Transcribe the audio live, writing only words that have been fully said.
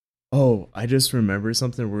Oh, I just remember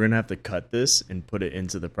something. We're gonna have to cut this and put it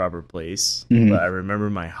into the proper place. Mhm. But I remember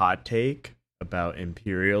my hot take about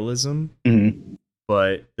imperialism. Mhm.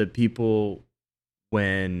 But the people,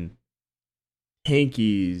 when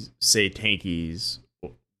tankies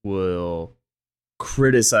will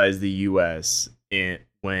criticize the U.S.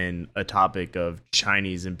 When a topic of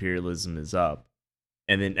Chinese imperialism is up,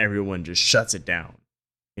 and then everyone just shuts it down.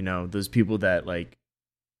 You know, those people that like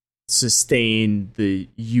sustain the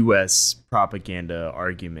U.S. propaganda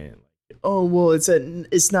argument. Oh well,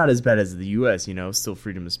 it's not as bad as the U.S. You know, still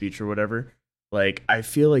freedom of speech or whatever. Like I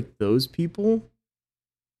feel like those people,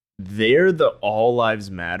 they're the all lives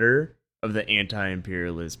matter of the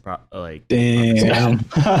anti-imperialist Damn.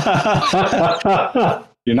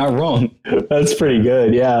 You're not wrong. That's pretty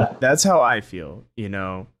good. Yeah. That's how I feel, you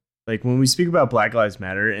know. Like when we speak about Black Lives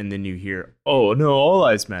Matter and then you hear, "Oh, no, all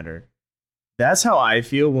lives matter." That's how I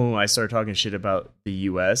feel when I start talking shit about the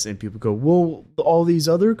US and people go, "Well, all these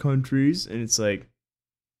other countries." And it's like,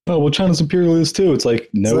 Oh, well, China's imperialist too. It's like,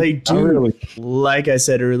 no, it's like, not dude, really. like I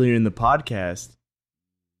said earlier in the podcast,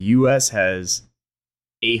 US has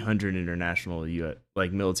 800 international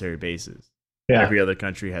military bases. Yeah. Every other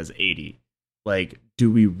country has 80. Like, do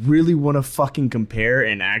we really want to fucking compare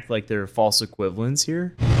and act like they're false equivalents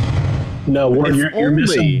here? No, If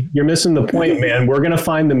only- you're missing the point, man. We're going to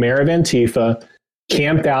find the mayor of Antifa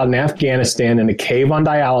camped out in Afghanistan in a cave on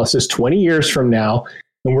dialysis 20 years from now,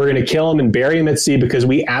 and we're going to kill him and bury him at sea because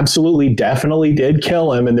we absolutely, definitely did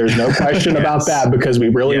kill him, and there's no question about Yes. that because we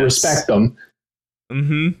really Yes. respect them.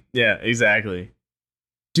 Mm-hmm. Yeah, exactly.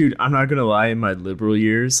 Dude, I'm not gonna lie, in my liberal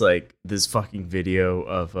years, like this fucking video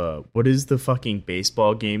of what is the fucking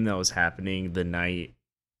baseball game that was happening the night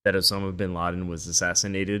that Osama bin Laden was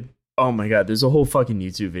assassinated? Oh my god, there's a whole fucking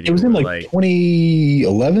YouTube video. It was in where, like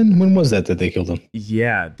 2011. When was that they killed him?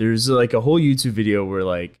 yeah, there's like a whole YouTube video where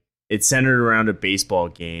like it centered around a baseball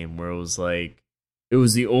game where it was like it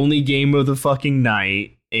was the only game of the fucking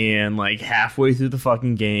night, and like halfway through the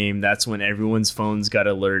fucking game, that's when everyone's phones got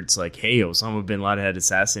alerts like, "Hey, Osama bin Laden had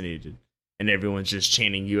assassinated," and everyone's just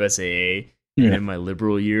chanting USAA. Yeah. And in my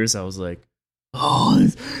liberal years, I was like, "Oh,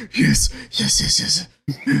 yes, yes, yes, yes."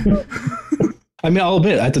 I mean, I'll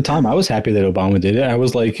admit, at the time, I was happy that Obama did it. I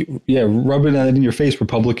was like, yeah, rubbing that in your face,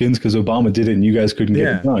 Republicans, because Obama did it and you guys couldn't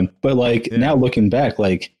get it done. But like now looking back,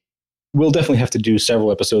 like we'll definitely have to do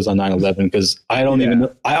several episodes on 9/11 because I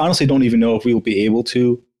honestly don't even know if we will be able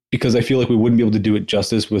to, because I feel like we wouldn't be able to do it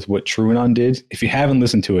justice with what TrueAnon did. If you haven't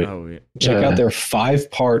listened to it, check out their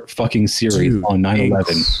 5-part fucking series on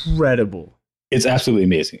 9/11. Incredible. It's absolutely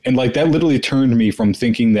amazing. And like that literally turned me from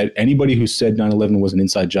thinking that anybody who said 9/11 was an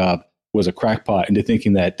inside job was a crackpot into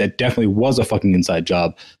thinking that that definitely was a fucking inside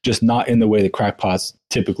job, just not in the way that crackpots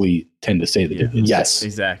typically tend to say that it is. Yes.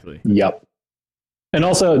 Exactly. Yep. And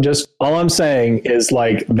also, just all I'm saying is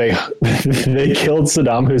like they they killed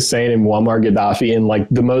Saddam Hussein and Muammar Gaddafi in like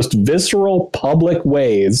the most visceral public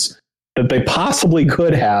ways that they possibly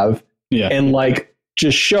could have, Yeah. and like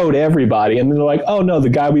just showed everybody. And they're like, "Oh no, the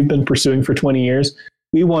guy we've been pursuing for 20 years,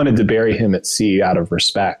 we wanted to bury him at sea out of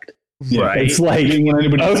respect." Yeah. Right. It's like, I didn't want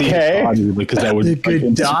anybody to see okay. it because that would The like, Gaddafi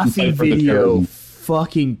incite further video terrorism.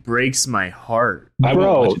 fucking breaks my heart. I won't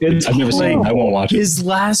Bro, watch it. it's I've never seen it. I won't watch it. His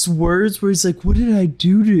last words where he's like, "What did I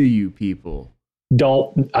do to you people?"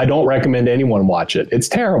 I don't recommend anyone watch it. It's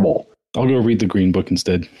terrible. I'll go read the Green Book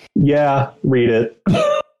instead. Yeah, read it.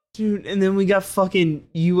 Dude, and then we got fucking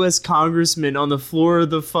US congressmen on the floor of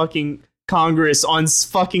the fucking Congress on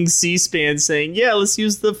fucking C-SPAN saying, "Yeah, let's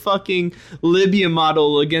use the fucking Libya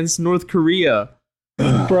model against North Korea."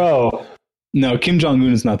 Bro, No, Kim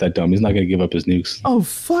Jong-un is not that dumb. He's not going to give up his nukes. Oh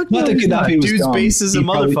fuck Not no, that he's not. Gaddafi was Dude's dumb. base is a He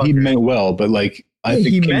motherfucker. meant well, but like I Yeah,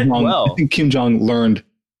 think he Kim meant Jong, well. I think Kim Jong learned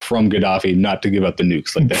from Gaddafi not to give up the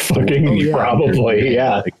nukes like that. fucking yeah. probably,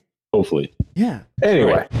 yeah. Like, hopefully. Yeah.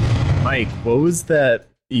 Anyway. Mike, what was that?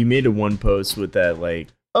 You made a one post with that, like,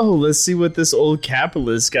 "Oh, let's see what this old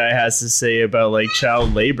capitalist guy has to say about like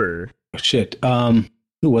child labor." Oh, shit.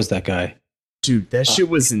 Who was that guy? Dude, that shit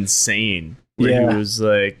was insane. Where yeah. he was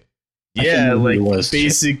like, I can't yeah, remember like who it was.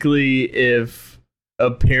 basically if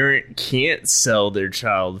a parent can't sell their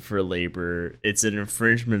child for labor, it's an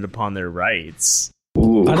infringement upon their rights.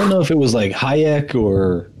 Ooh. I don't know if it was like Hayek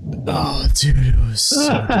or Oh, dude, it was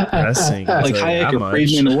so depressing. I'll like tell you Hayek how or much.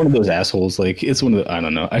 Friedman or one of those assholes. Like it's one of the, I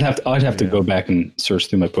don't know. I'd have to go back and search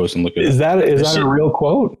through my post and look at Is it. that shit- a real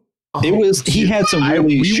quote? It was. He had some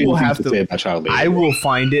really we shitty will things have to to- say about child labor. I will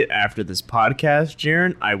find it after this podcast,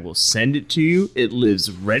 Jaron. I will send it to you. It lives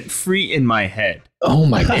rent free in my head. Oh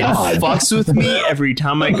my It god. fucks with me every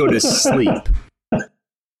time I go to sleep.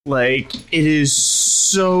 Like, it is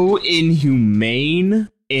so inhumane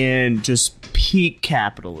and just peak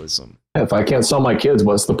capitalism. If I can't sell my kids,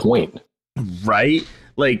 what's the point? Right?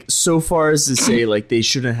 Like, so far as to say, like, they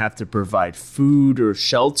shouldn't have to provide food or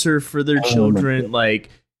shelter for their children. Like,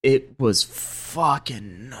 it was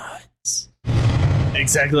fucking nuts.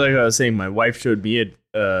 Exactly like I was saying, my wife showed me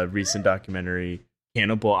a recent documentary,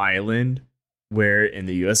 Cannibal Island, where in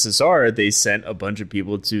the USSR, they sent a bunch of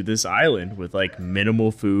people to this island with, like,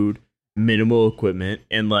 minimal food, minimal equipment,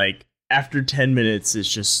 and, like, after 10 minutes,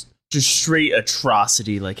 it's just straight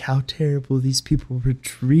atrocity, like how terrible these people were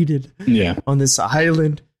treated on this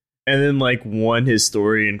island. And then like one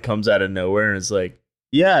historian comes out of nowhere and is like,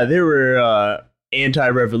 yeah, they were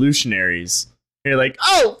anti-revolutionaries. And you're like,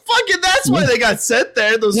 oh, fucking that's why they got sent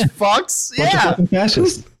there, those fucks. Yeah.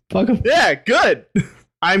 Fascists. Fuck them. Yeah, good.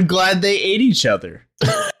 I'm glad they ate each other.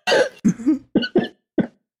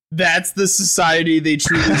 That's the society they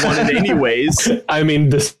truly wanted anyways. I mean,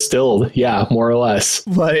 distilled. Yeah, more or less.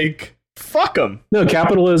 Like, fuck them. No,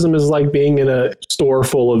 capitalism is like being in a store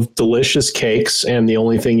full of delicious cakes and the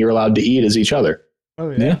only thing you're allowed to eat is each other. Oh,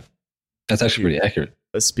 yeah. That's actually pretty accurate.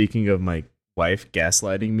 Speaking of my wife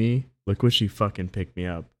gaslighting me, look what she fucking picked me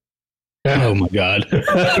up. Oh, my God.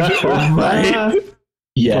 Right?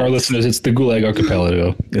 Yeah. For our listeners, it's the Gulag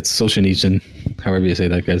Archipelago. It's Solzhenitsyn, however you say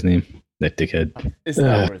that guy's name. That dickhead. It's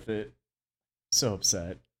not worth it. So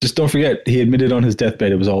upset. Just don't forget, he admitted on his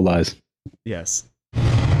deathbed it was all lies. Yes.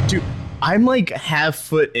 Dude, I'm like half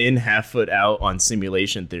foot in, half foot out on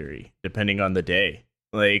simulation theory, depending on the day.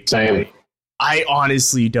 Like, same. I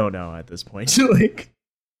honestly don't know at this point. Like,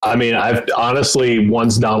 I mean, I've honestly,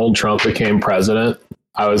 once Donald Trump became president,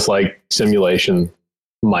 I was like, simulation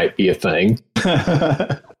might be a thing.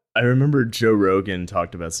 I remember Joe Rogan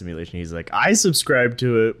talked about simulation. He's like, I subscribed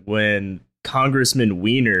to it when Congressman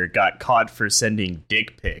Weiner got caught for sending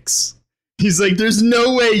dick pics. He's like, there's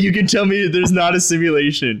no way you can tell me there's not a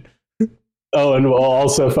simulation. Oh, and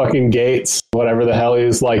also fucking Gates, whatever the hell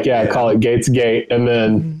he's like, yeah, call it Gates Gate. And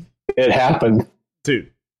then it happened.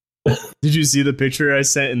 Dude, did you see the picture I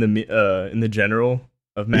sent in the general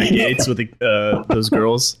of Matt Gaetz with those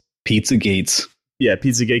girls? Pizza Gates. Yeah,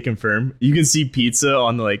 Pizzagate confirmed. You can see pizza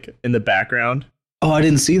on like in the background. Oh, I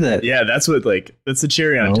didn't see that. Yeah, that's the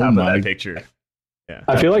cherry on top of that picture. Yeah.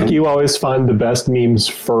 I feel like you always find the best memes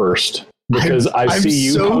first because I see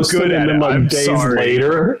you so posting them like days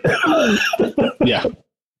later. Yeah.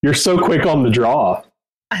 You're so quick on the draw.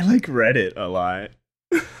 I like Reddit a lot.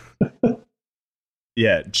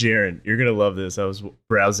 Yeah, Jaron, you're going to love this. I was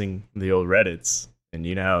browsing the old Reddits, and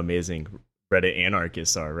you know how amazing Reddit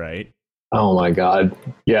anarchists are, right? Oh my God.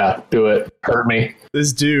 Yeah, do it. Hurt me.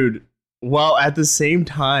 This dude, while at the same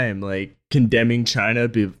time, like, condemning China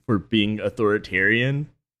for being authoritarian,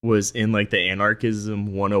 was in, like, the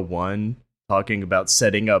Anarchism 101, talking about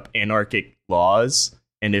setting up anarchic laws,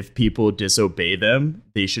 and if people disobey them,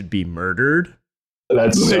 they should be murdered.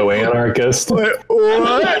 That's so anarchist. What?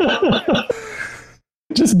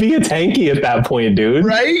 Just be a tanky at that point, dude.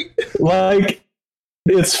 Right? Like,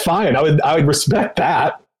 it's fine. I would respect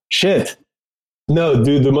that. Shit. No,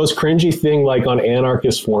 dude, the most cringy thing like on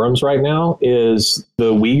anarchist forums right now is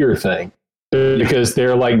the Uyghur thing. Because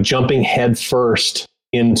they're like jumping head first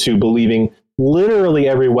into believing literally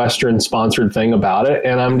every Western sponsored thing about it.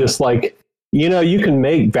 And I'm just like, you know, you can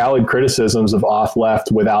make valid criticisms of off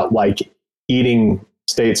left without like eating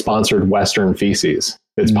state sponsored Western feces.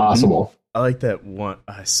 It's possible. I like that one.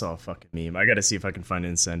 I saw a fucking meme. I got to see if I can find it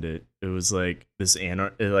and send it. It was like this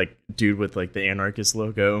dude with like the anarchist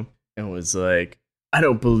logo, and was like, I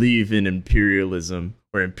don't believe in imperialism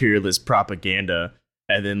or imperialist propaganda.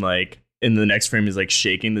 And then like in the next frame, he's like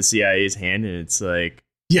shaking the CIA's hand, and it's like,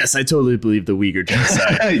 yes, I totally believe the Uyghur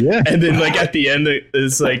genocide. Yeah. And then like at the end,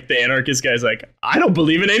 it's like the anarchist guy's like, I don't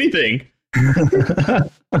believe in anything.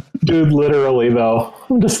 Dude, literally though,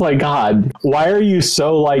 I'm just like, God, why are you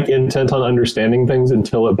so like intent on understanding things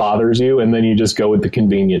until it bothers you, and then you just go with the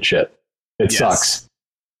convenient shit? It sucks.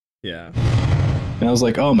 Yeah. And I was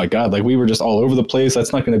like, oh my God, like we were just all over the place.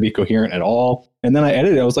 That's not going to be coherent at all. And then I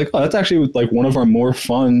edited it. I was like, oh, that's actually like one of our more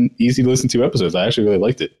fun, easy to listen to episodes. I actually really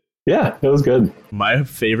liked it. Yeah, it was good. My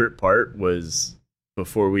favorite part was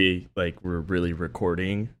before we like were really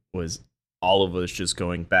recording was all of us just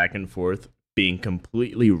going back and forth, being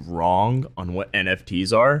completely wrong on what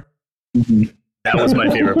NFTs are. Mm-hmm. That was my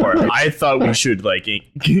favorite part. I thought we should like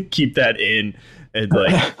keep that in, and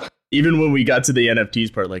like even when we got to the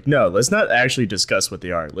NFTs part, like, no, let's not actually discuss what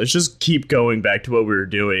they are. Let's just keep going back to what we were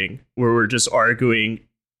doing, where we're just arguing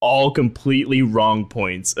all completely wrong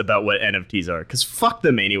points about what NFTs are, because fuck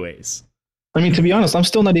them anyways. I mean, to be honest, I'm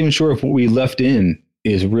still not even sure if what we left in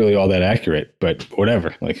is really all that accurate, but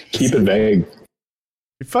whatever. Like, keep it vague.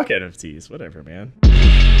 Fuck NFTs, whatever, man.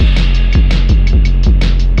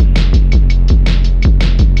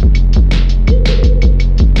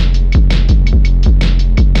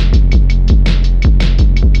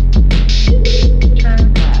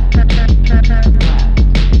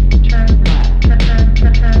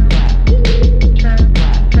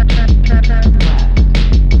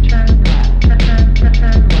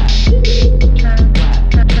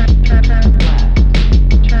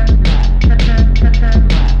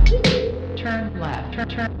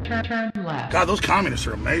 God, those communists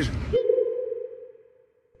are amazing.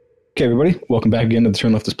 Okay, everybody, welcome back again to the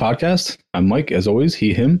Turn Leftist podcast. I'm Mike, as always,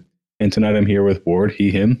 he, him. And tonight I'm here with Ward,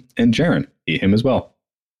 he, him, and Jaron, he, him as well.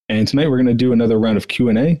 And tonight we're going to do another round of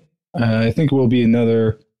Q&A. I think it will be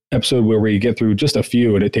another episode where we get through just a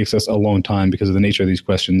few, and it takes us a long time because of the nature of these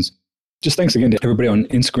questions. Just thanks again to everybody on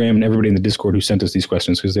Instagram and everybody in the Discord who sent us these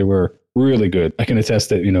questions because they were really good. I can attest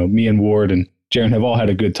that, me and Ward and Jaron have all had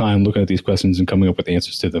a good time looking at these questions and coming up with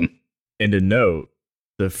answers to them. And to note,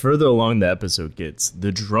 the further along the episode gets,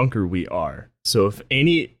 the drunker we are. So if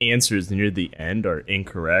any answers near the end are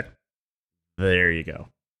incorrect, there you go.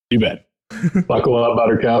 You bet. Buckle up,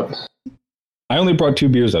 Buttercup. I only brought 2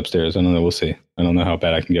 beers upstairs. I don't know. We'll see. I don't know how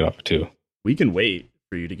bad I can get off of 2. We can wait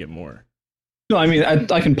for you to get more. No, I mean,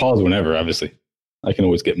 I can pause whenever, obviously. I can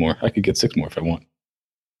always get more. I could get 6 more if I want.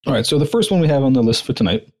 All right, so the first one we have on the list for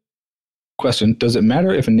tonight. Question, does it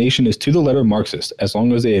matter if a nation is to the letter Marxist as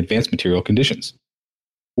long as they advance material conditions?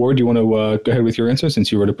 Ward, do you want to go ahead with your answer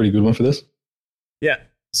since you wrote a pretty good one for this? Yeah,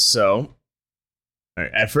 so all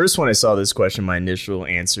right, at first when I saw this question, my initial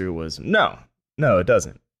answer was no, it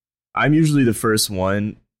doesn't. I'm usually the first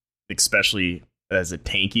one, especially as a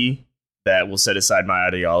tanky, that will set aside my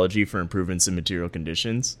ideology for improvements in material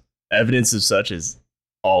conditions. Evidence of such is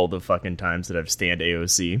all the fucking times that I've stand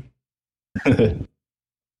AOC.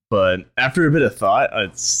 But after a bit of thought,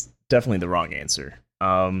 it's definitely the wrong answer.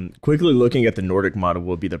 Quickly looking at the Nordic model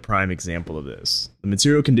will be the prime example of this. The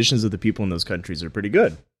material conditions of the people in those countries are pretty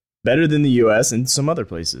good. Better than the US and some other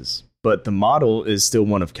places. But the model is still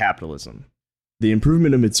one of capitalism. The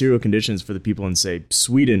improvement of material conditions for the people in, say,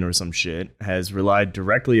 Sweden or some shit has relied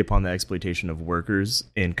directly upon the exploitation of workers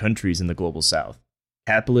in countries in the global south.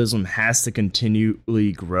 Capitalism has to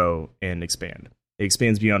continually grow and expand. It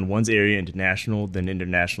expands beyond one's area into national, then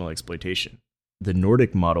international exploitation. The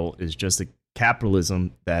Nordic model is just a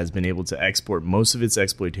capitalism that has been able to export most of its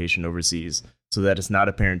exploitation overseas so that it's not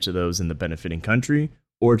apparent to those in the benefiting country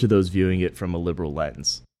or to those viewing it from a liberal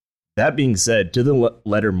lens. That being said, to the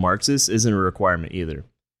letter Marxist isn't a requirement either.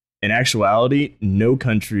 In actuality, no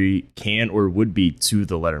country can or would be to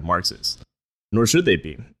the letter Marxist, nor should they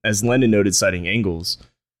be. As Lenin noted citing Engels,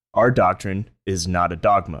 our doctrine is not a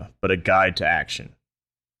dogma, but a guide to action.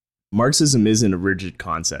 Marxism isn't a rigid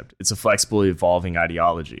concept. It's a flexible, evolving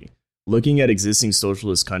ideology. Looking at existing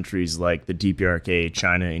socialist countries like the DPRK,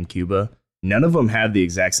 China, and Cuba, none of them have the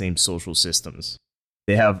exact same social systems.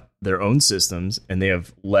 They have their own systems, and they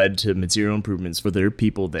have led to material improvements for their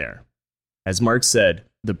people there. As Marx said,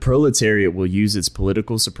 the proletariat will use its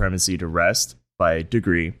political supremacy to wrest, by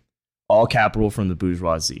degree, all capital from the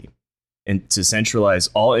bourgeoisie, and to centralize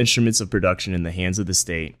all instruments of production in the hands of the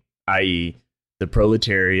state, i.e., the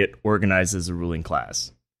proletariat organized as a ruling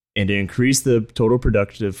class, and to increase the total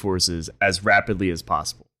productive forces as rapidly as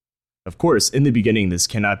possible. Of course, in the beginning, this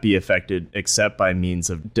cannot be effected except by means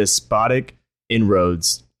of despotic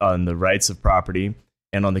inroads on the rights of property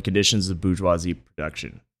and on the conditions of bourgeoisie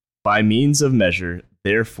production. By means of measure,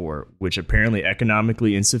 therefore, which apparently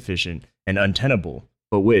economically insufficient and untenable,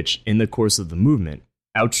 but which, in the course of the movement,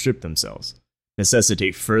 outstrip themselves,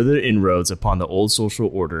 necessitate further inroads upon the old social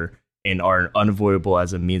order, and are unavoidable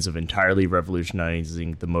as a means of entirely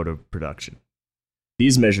revolutionizing the mode of production.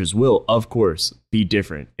 These measures will, of course, be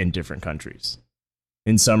different in different countries.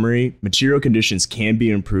 In summary, material conditions can be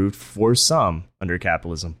improved for some under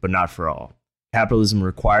capitalism, but not for all. Capitalism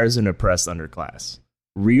requires an oppressed underclass.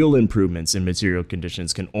 Real improvements in material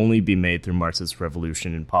conditions can only be made through Marxist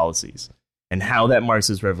revolution and policies. And how that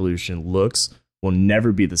Marxist revolution looks will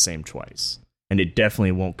never be the same twice. And it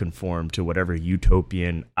definitely won't conform to whatever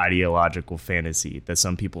utopian ideological fantasy that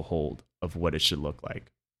some people hold of what it should look like.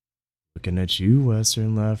 Looking at you,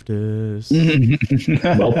 Western leftists.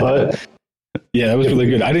 Well put. Yeah, that was really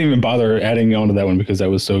good. I didn't even bother adding on to that one because that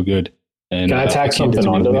was so good. And can I tack something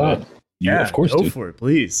onto that? Yeah, of course. Go for it,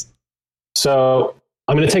 please. So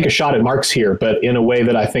I'm going to take a shot at Marx here, but in a way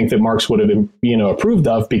that I think that Marx would have been, approved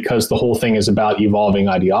of, because the whole thing is about evolving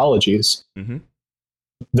ideologies. Mm-hmm.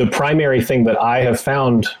 The primary thing that I have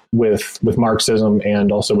found with Marxism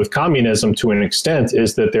and also with communism to an extent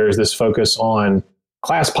is that there's this focus on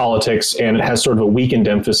class politics, and it has sort of a weakened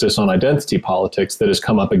emphasis on identity politics that has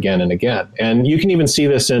come up again and again. And you can even see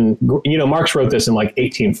this in, Marx wrote this in like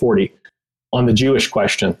 1840 on the Jewish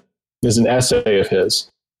question. There's an essay of his.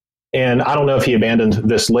 And I don't know if he abandoned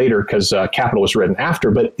this later because Capital was written after,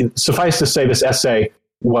 but suffice to say, this essay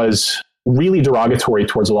was really derogatory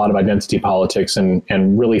towards a lot of identity politics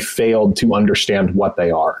and really failed to understand what they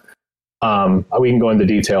are. We can go into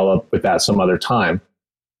detail with that some other time.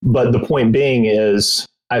 But the point being is,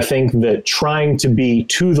 I think that trying to be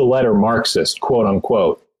to the letter Marxist, quote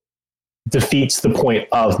unquote, defeats the point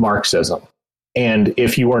of Marxism. And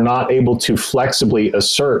if you are not able to flexibly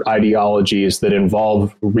assert ideologies that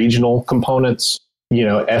involve regional components,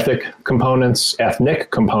 ethnic components,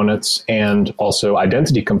 and also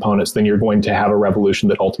identity components, then you're going to have a revolution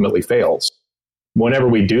that ultimately fails. Whenever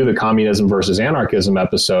we do the communism versus anarchism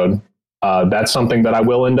episode, that's something that I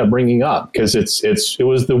will end up bringing up because it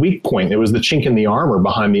was the weak point. It was the chink in the armor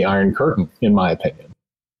behind the Iron Curtain, in my opinion.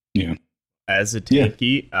 Yeah. As a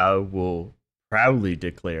tanky, I will proudly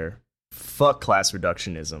declare, fuck class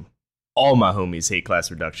reductionism. All my homies hate class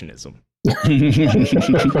reductionism.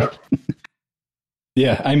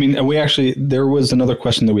 Yeah, I mean, there was another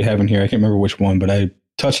question that we have in here. I can't remember which one, but I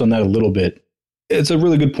touched on that a little bit. It's a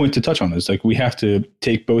really good point to touch on. It's like we have to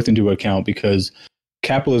take both into account because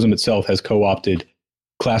capitalism itself has co-opted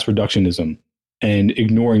class reductionism and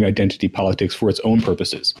ignoring identity politics for its own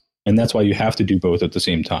purposes. And that's why you have to do both at the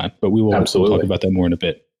same time. But we will talk about that more in a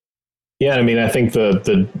bit. Yeah, I mean, I think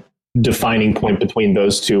the defining point between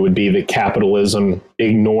those two would be that capitalism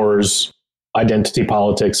ignores identity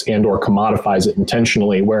politics and or commodifies it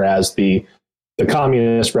intentionally, whereas the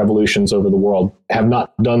communist revolutions over the world have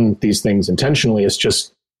not done these things intentionally. It's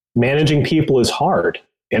just managing people is hard,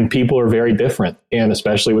 and people are very different. And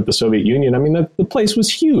especially with the Soviet Union, I mean, the place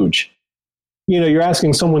was huge. You're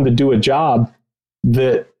asking someone to do a job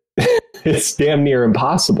that it's damn near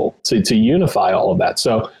impossible to unify all of that.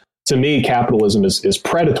 So to me, capitalism is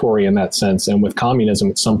predatory in that sense. And with communism,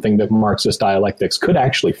 it's something that Marxist dialectics could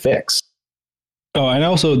actually fix. Oh, and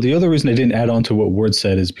also the other reason I didn't add on to what Ward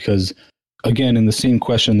said is because, again, in the same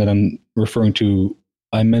question that I'm referring to,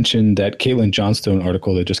 I mentioned that Caitlin Johnstone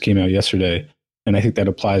article that just came out yesterday, and I think that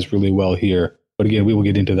applies really well here. But again, we will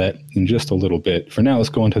get into that in just a little bit. For now, let's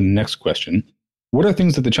go on to the next question. What are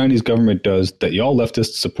things that the Chinese government does that y'all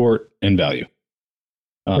leftists support and value?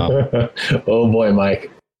 Oh boy,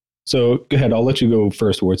 Mike. So go ahead. I'll let you go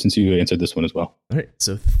first, Ward, since you answered this one as well. All right.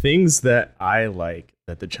 So things that I like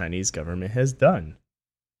that the Chinese government has done: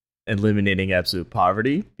 eliminating absolute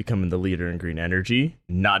poverty, becoming the leader in green energy,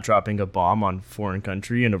 not dropping a bomb on a foreign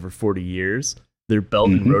country in over 40 years, their Belt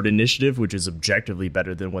and Road Initiative, which is objectively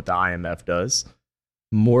better than what the IMF does,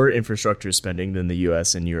 more infrastructure spending than the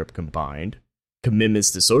US and Europe combined,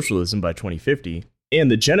 commitments to socialism by 2050,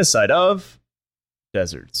 and the genocide of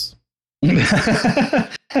deserts.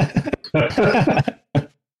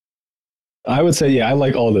 I would say, yeah, I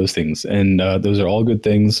like all those things, and those are all good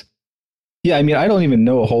things. Yeah, I mean, I don't even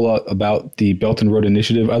know a whole lot about the Belt and Road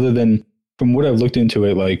Initiative other than from what I've looked into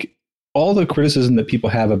it, like all the criticism that people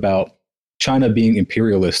have about China being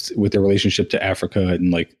imperialist with their relationship to Africa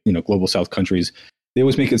and global South countries, they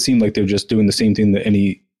always make it seem like they're just doing the same thing that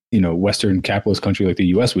any, Western capitalist country like the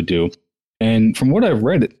US would do. And from what I've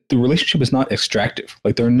read, the relationship is not extractive.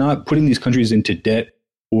 Like they're not putting these countries into debt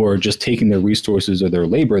or just taking their resources or their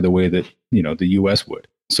labor the way that, the US would.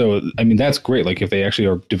 So, I mean, that's great. Like if they actually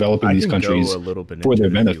are developing these countries for their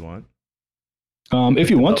benefit. If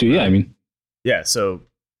you want to, yeah. I mean, yeah. So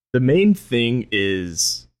the main thing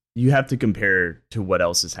is you have to compare to what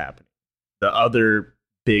else is happening. The other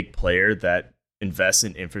big player that invests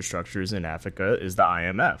in infrastructures in Africa is the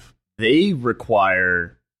IMF. They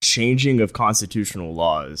require changing of constitutional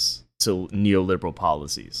laws to neoliberal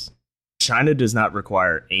policies. China does not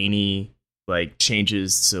require any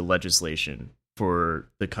changes to legislation for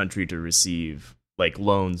the country to receive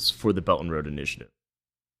loans for the Belt and Road Initiative.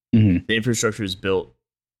 The infrastructure is built: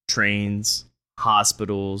 trains,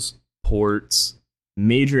 hospitals, ports,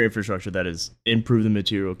 major infrastructure that has improved the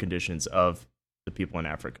material conditions of the people in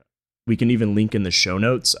Africa. We can even link in the show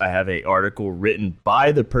notes. I have an article written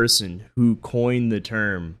by the person who coined the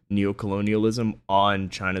term neocolonialism on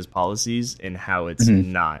China's policies and how it's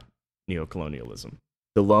not neocolonialism.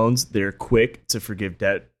 The loans, they're quick to forgive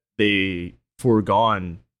debt. They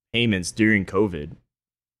foregone payments during COVID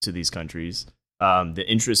to these countries. The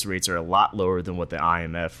interest rates are a lot lower than what the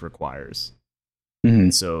IMF requires.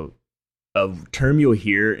 And so a term you'll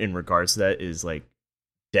hear in regards to that is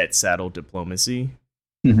debt saddle diplomacy.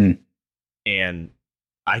 And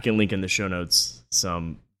I can link in the show notes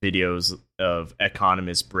some videos of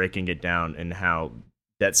economists breaking it down and how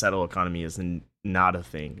debt saddle economy is not a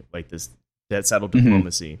thing. Like this debt saddle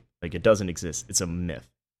diplomacy, like it doesn't exist. It's a myth.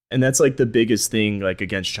 And that's like the biggest thing, like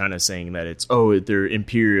against China saying that it's, they're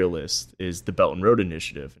imperialist, is the Belt and Road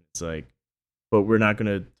Initiative. It's like, but we're not going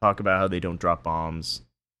to talk about how they don't drop bombs.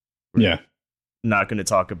 We're not going to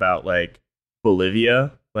talk about like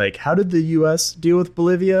Bolivia. Like, how did the U.S. deal with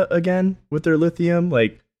Bolivia again with their lithium?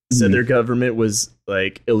 Like, said their government was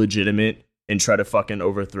like illegitimate and try to fucking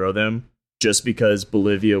overthrow them just because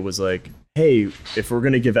Bolivia was like, hey, if we're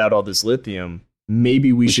going to give out all this lithium,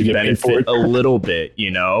 maybe we should benefit a little bit,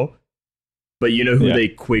 you know? But you know who they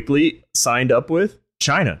quickly signed up with?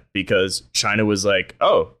 China, because China was like,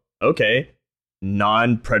 oh, okay,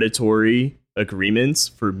 non-predatory agreements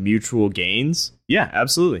for mutual gains. Yeah,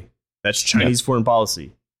 absolutely. That's Chinese foreign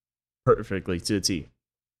policy. Perfectly to a T.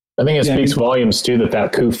 I think it speaks volumes too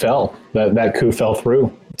that coup fell. That coup fell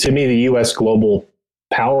through. To me, the U.S. global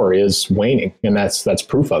power is waning, and that's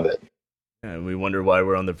proof of it. And we wonder why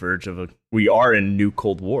we're on the verge of we are in a new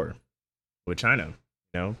Cold War with China.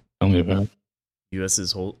 You know, tell me about it. U.S.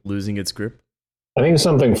 is losing its grip. I think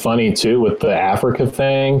something funny too with the Africa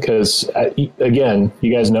thing, because again,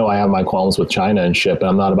 you guys know I have my qualms with China and shit, but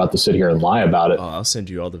I'm not about to sit here and lie about it. Oh, I'll send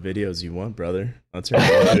you all the videos you want, brother. I'll turn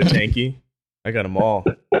you into a tanky. I got them all.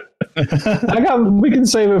 We can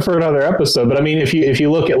save it for another episode, but I mean, if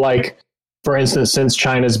you look at, like, for instance, since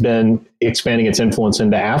China's been expanding its influence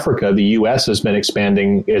into Africa, the U.S. has been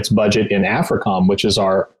expanding its budget in AFRICOM, which is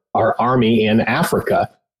our army in Africa,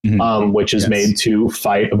 which is made to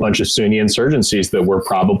fight a bunch of Sunni insurgencies that we're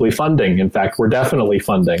probably funding. In fact, we're definitely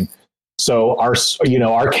funding. So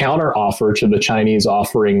our counter offer to the Chinese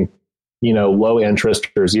offering, low interest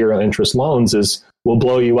or zero interest loans is we'll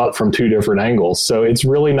blow you up from two different angles. So it's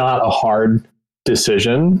really not a hard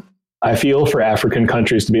decision, I feel, for African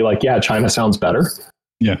countries to be like, yeah, China sounds better.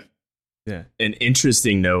 Yeah. An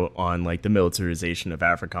interesting note on like the militarization of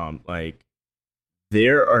AFRICOM, like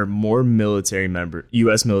there are more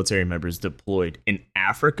U.S. military members deployed in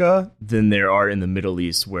Africa than there are in the Middle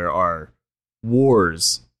East, where our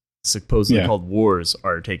wars, supposedly called wars,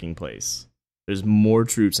 are taking place. There's more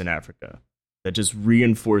troops in Africa. That just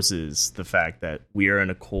reinforces the fact that we are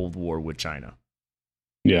in a Cold War with China.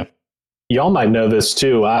 Yeah. Y'all might know this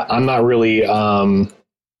too. I'm not really, I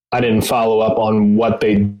didn't follow up on what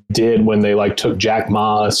they did when they like took Jack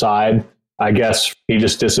Ma aside. I guess he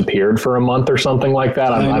just disappeared for a month or something like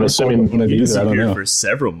that. I'm assuming he disappeared for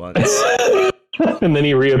several months. And then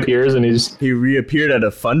he reappears and he reappeared at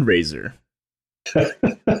a fundraiser.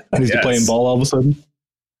 He's playing ball all of a sudden.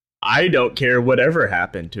 I don't care whatever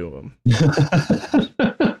happened to him.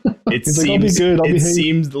 It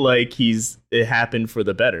seems like it happened for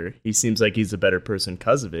the better. He seems like he's a better person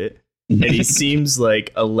because of it. And he seems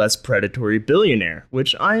like a less predatory billionaire,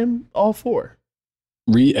 which I am all for.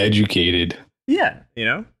 Re-educated. Yeah,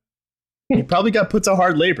 he probably got put to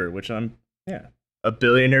hard labor, which a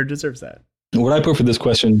billionaire deserves that. What I put for this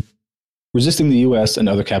question, resisting the U.S. and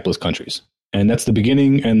other capitalist countries. And that's the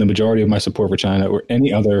beginning and the majority of my support for China or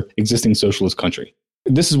any other existing socialist country.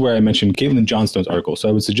 This is where I mentioned Caitlin Johnstone's article. So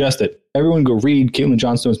I would suggest that everyone go read Caitlin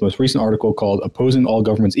Johnstone's most recent article called Opposing All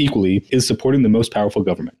Governments Equally is Supporting the Most Powerful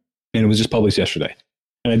Government. And it was just published yesterday.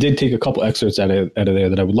 And I did take a couple excerpts out of there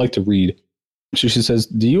that I would like to read. So she says,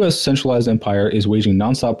 the U.S. centralized empire is waging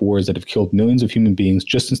nonstop wars that have killed millions of human beings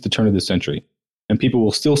just since the turn of this century. And people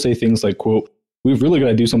will still say things like, quote, we've really got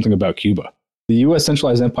to do something about Cuba. The U.S.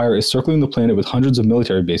 centralized empire is circling the planet with hundreds of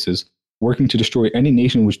military bases, working to destroy any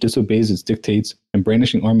nation which disobeys its dictates and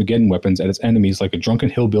brandishing Armageddon weapons at its enemies like a drunken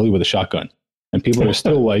hillbilly with a shotgun. And people are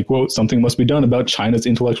still like, quote, something must be done about China's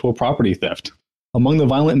intellectual property theft. Among the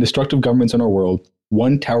violent and destructive governments in our world,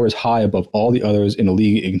 one towers high above all the others in a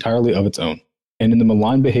league entirely of its own. And in the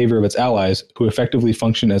malign behavior of its allies, who effectively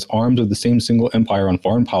function as arms of the same single empire on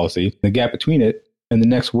foreign policy, the gap between it and the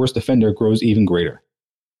next worst offender grows even greater.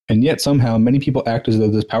 And yet somehow many people act as though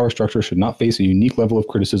this power structure should not face a unique level of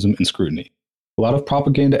criticism and scrutiny. A lot of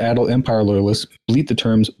propaganda-addled empire loyalists bleat the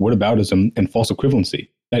terms whataboutism and false equivalency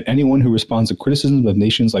at anyone who responds to criticisms of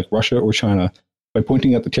nations like Russia or China by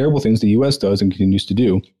pointing out the terrible things the U.S. does and continues to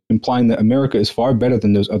do, implying that America is far better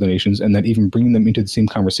than those other nations and that even bringing them into the same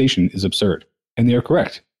conversation is absurd. And they are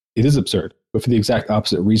correct. It is absurd, but for the exact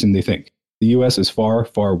opposite reason they think. The U.S. is far,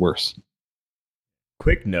 far worse.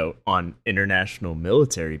 Quick note on international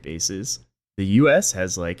military bases, the U.S.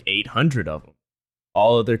 has like 800 of them.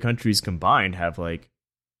 All other countries combined have like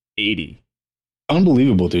 80.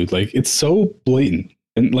 Unbelievable, dude. Like, it's so blatant.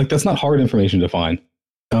 And like, that's not hard information to find.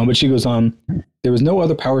 But she goes on, there is no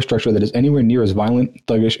other power structure that is anywhere near as violent,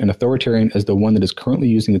 thuggish, and authoritarian as the one that is currently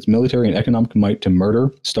using its military and economic might to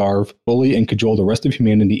murder, starve, bully, and cajole the rest of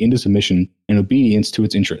humanity into submission and obedience to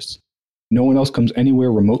its interests. No one else comes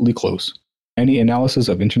anywhere remotely close. Any analysis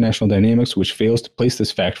of international dynamics which fails to place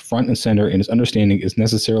this fact front and center in its understanding is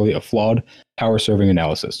necessarily a flawed, power-serving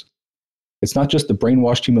analysis. It's not just the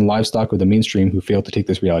brainwashed human livestock of the mainstream who fail to take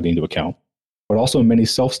this reality into account, but also many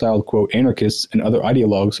self-styled, quote, anarchists and other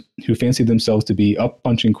ideologues who fancy themselves to be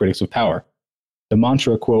up-punching critics of power. The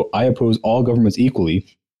mantra, quote, I oppose all governments equally,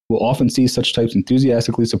 will often see such types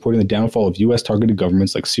enthusiastically supporting the downfall of U.S.-targeted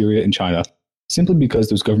governments like Syria and China, simply because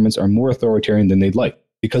those governments are more authoritarian than they'd like.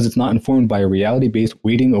 Because it's not informed by a reality-based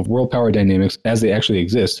weighting of world power dynamics as they actually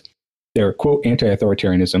exist, their, quote,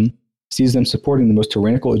 anti-authoritarianism sees them supporting the most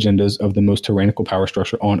tyrannical agendas of the most tyrannical power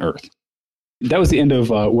structure on Earth. That was the end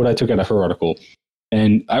of what I took out of her article.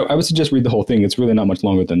 And I would suggest read the whole thing. It's really not much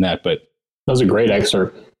longer than that, but... That was a great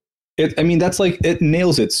excerpt. That's like, it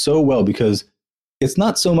nails it so well, because it's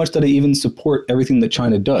not so much that I even support everything that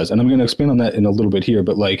China does. And I'm going to expand on that in a little bit here,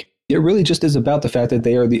 but like, it really just is about the fact that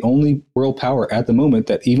they are the only world power at the moment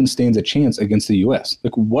that even stands a chance against the US.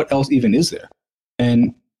 Like, what else even is there?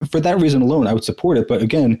 And for that reason alone, I would support it. But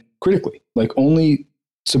again, critically, like only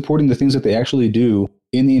supporting the things that they actually do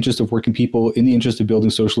in the interest of working people, in the interest of building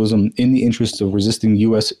socialism, in the interest of resisting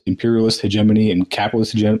US imperialist hegemony and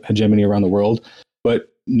capitalist hegemony around the world,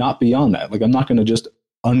 but not beyond that. Like, I'm not going to just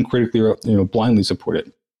uncritically or blindly support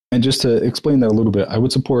it. And just to explain that a little bit, I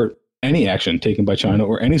would support any action taken by China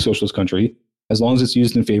or any socialist country as long as it's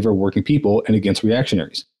used in favor of working people and against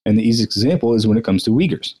reactionaries. And the easiest example is when it comes to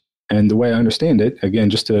Uyghurs. And the way I understand it, again,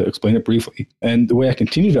 just to explain it briefly, and the way I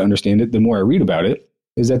continue to understand it the more I read about it,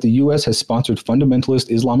 is that the US has sponsored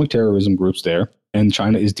fundamentalist Islamic terrorism groups there, and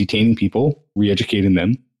China is detaining people, re-educating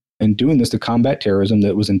them, and doing this to combat terrorism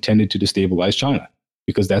that was intended to destabilize China,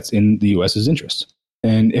 because that's in the US's interest.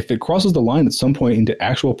 And if it crosses the line at some point into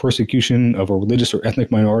actual persecution of a religious or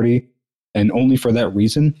ethnic minority, and only for that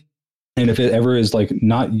reason, and if it ever is like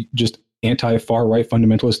not just anti-far right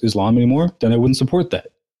fundamentalist Islam anymore, then I wouldn't support that.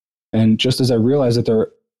 And just as I realize that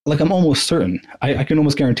I'm almost certain, I can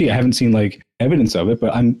almost guarantee, I haven't seen like evidence of it,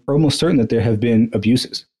 but I'm almost certain that there have been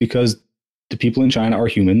abuses, because the people in China are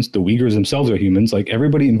humans, the Uyghurs themselves are humans, like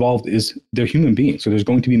everybody involved they're human beings. So there's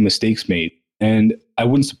going to be mistakes made. And I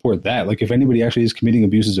wouldn't support that. Like, if anybody actually is committing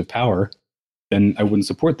abuses of power, then I wouldn't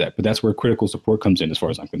support that. But that's where critical support comes in, as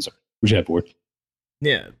far as I'm concerned. Would you have, Board?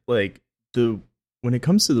 Yeah, like when it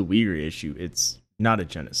comes to the Uyghur issue, it's not a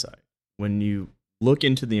genocide. When you look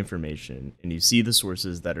into the information and you see the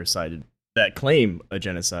sources that are cited that claim a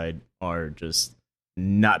genocide are just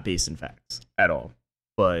not based in facts at all.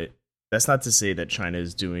 But that's not to say that China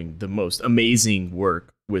is doing the most amazing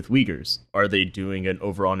work with Uyghurs. Are they doing an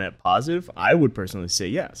overall net positive? I would personally say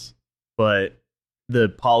yes. But the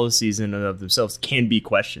policies in and of themselves can be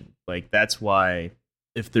questioned. Like, that's why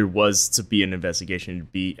if there was to be an investigation,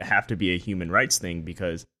 it'd have to be a human rights thing,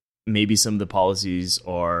 because maybe some of the policies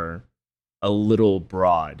are a little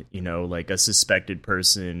broad, like a suspected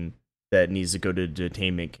person that needs to go to a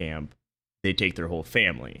detainment camp, they take their whole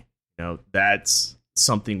family. That's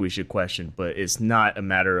something we should question, but it's not a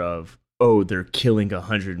matter of, oh, they're killing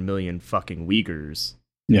 100 million fucking Uyghurs.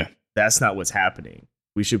 Yeah. That's not what's happening.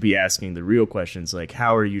 We should be asking the real questions, like,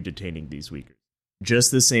 how are you detaining these Uyghurs?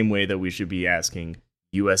 Just the same way that we should be asking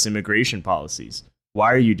U.S. immigration policies.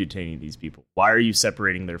 Why are you detaining these people? Why are you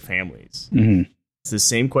separating their families? Mm-hmm. It's the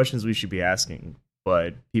same questions we should be asking,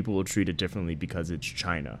 but people will treat it differently because it's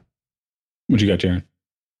China. What you got, Jaron?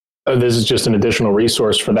 This is just an additional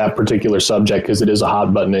resource for that particular subject, because it is a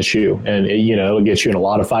hot button issue, and it'll get you in a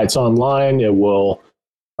lot of fights online. It will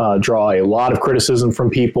draw a lot of criticism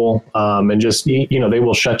from people, and just they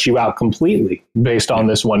will shut you out completely based on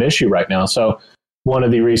this one issue right now. So one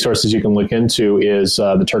of the resources you can look into is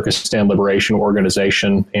the Turkestan Liberation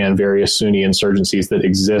Organization and various Sunni insurgencies that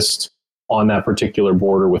exist on that particular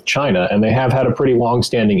border with China, and they have had a pretty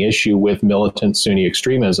long-standing issue with militant Sunni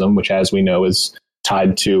extremism, which, as we know, is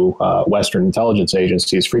tied to Western intelligence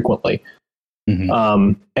agencies frequently.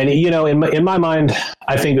 Mm-hmm. And in my mind,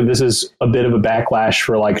 I think that this is a bit of a backlash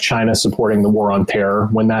for like China supporting the war on terror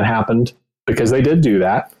when that happened, because they did do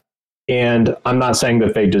that. And I'm not saying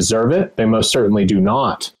that they deserve it. They most certainly do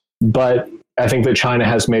not. But I think that China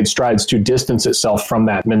has made strides to distance itself from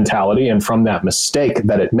that mentality and from that mistake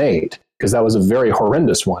that it made, because that was a very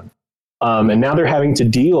horrendous one. And now they're having to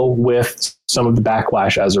deal with some of the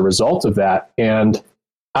backlash as a result of that. And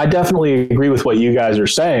I definitely agree with what you guys are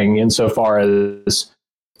saying insofar as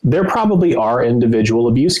there probably are individual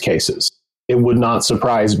abuse cases. It would not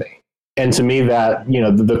surprise me. And to me, that, you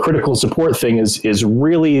know, the critical support thing is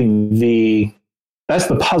really that's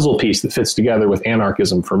the puzzle piece that fits together with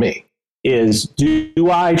anarchism for me. Is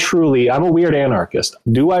do I truly, I'm a weird anarchist,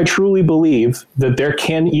 do I truly believe that there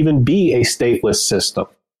can even be a stateless system?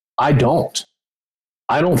 I don't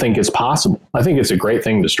think it's possible. I think it's a great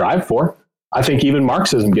thing to strive for. I think even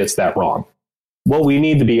Marxism gets that wrong. What we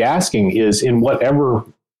need to be asking is, in whatever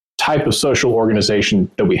type of social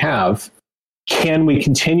organization that we have, can we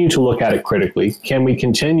continue to look at it critically? Can we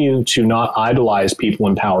continue to not idolize people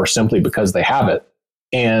in power simply because they have it?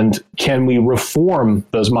 And can we reform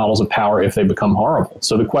those models of power if they become horrible?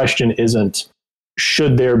 So the question isn't,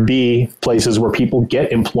 should there be places where people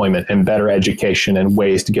get employment and better education and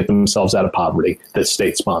ways to get themselves out of poverty that's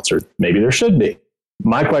state-sponsored? Maybe there should be.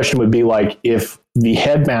 My question would be, like, if the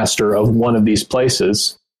headmaster of one of these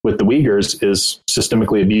places with the Uyghurs is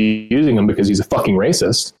systemically abusing them because he's a fucking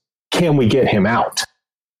racist, can we get him out?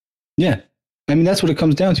 Yeah. I mean, that's what it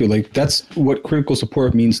comes down to. Like, that's what critical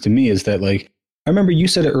support means to me, is that, like, I remember you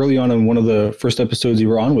said it early on in one of the first episodes you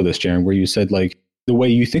were on with us, Jaron, where you said, like, the way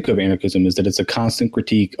you think of anarchism is that it's a constant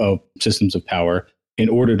critique of systems of power in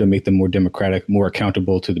order to make them more democratic, more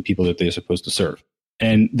accountable to the people that they're supposed to serve.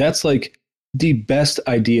 And that's, like, the best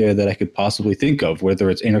idea that I could possibly think of, whether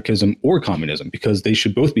it's anarchism or communism, because they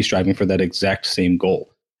should both be striving for that exact same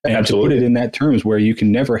goal. And absolutely, to put it in that terms where you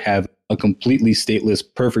can never have a completely stateless,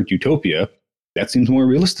 perfect utopia, that seems more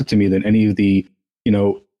realistic to me than any of the, you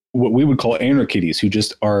know, what we would call anarchities, who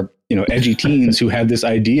just are, you know, edgy teens who have this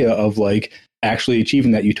idea of, like, actually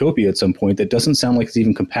achieving that utopia at some point that doesn't sound like it's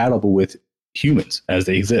even compatible with humans as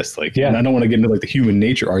they exist. Like, yeah. And I don't want to get into, like, the human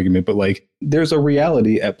nature argument, but, like, there's a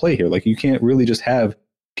reality at play here. Like, you can't really just have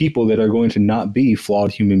people that are going to not be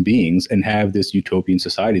flawed human beings and have this utopian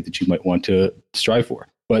society that you might want to strive for.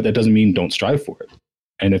 But that doesn't mean don't strive for it.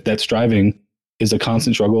 And if that striving is a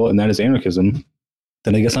constant struggle and that is anarchism,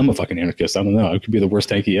 then I guess I'm a fucking anarchist. I don't know. I could be the worst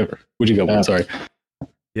tanky ever. Where'd you go, man? Sorry.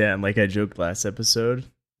 Yeah, and like I joked last episode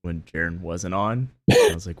when Jaron wasn't on,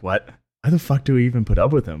 I was like, what? Why the fuck do we even put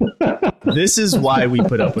up with him? This is why we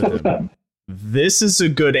put up with him. This is a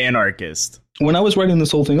good anarchist. When I was writing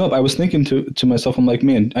this whole thing up, I was thinking to myself, I'm like,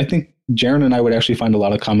 man, I think Jaron and I would actually find a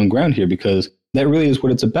lot of common ground here, because that really is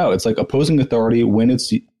what it's about. It's like opposing authority when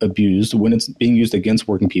it's abused, when it's being used against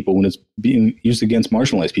working people, when it's being used against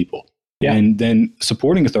marginalized people. Yeah. And then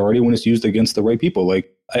supporting authority when it's used against the right people.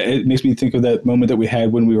 Like, it makes me think of that moment that we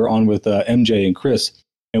had when we were on with MJ and Chris,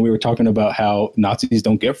 and we were talking about how Nazis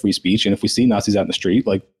don't get free speech, and if we see Nazis out in the street,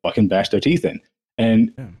 like, fucking bash their teeth in.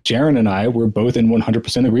 And Jaron and I were both in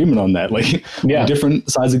 100% agreement on that, like, on different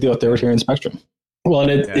sides of the authoritarian spectrum. Well,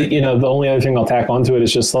 and it, you know, the only other thing I'll tack onto it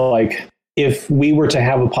is just, like, if we were to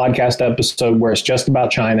have a podcast episode where it's just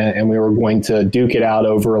about China and we were going to duke it out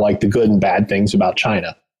over, like, the good and bad things about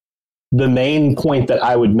China, the main point that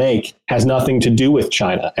I would make has nothing to do with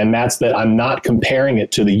China. And that's that I'm not comparing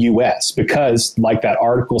it to the US, because, like that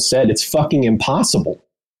article said, it's fucking impossible.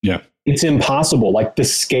 Yeah. It's impossible. Like, the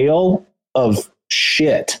scale of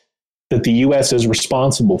shit that the US is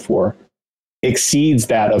responsible for exceeds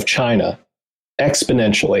that of China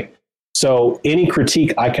exponentially. So any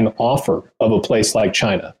critique I can offer of a place like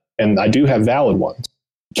China, and I do have valid ones,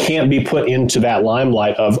 can't be put into that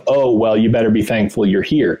limelight of, oh, well, you better be thankful you're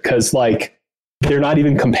here, because, like, they're not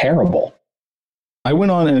even comparable. I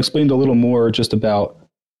went on and explained a little more just about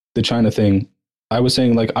the China thing. I was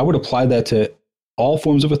saying, like, I would apply that to all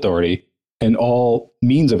forms of authority and all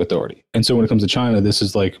means of authority. And so when it comes to China, this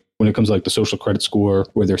is like, when it comes to, like, the social credit score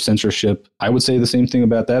or their censorship, I would say the same thing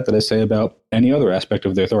about that I say about any other aspect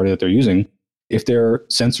of the authority that they're using. If they're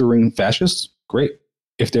censoring fascists, great.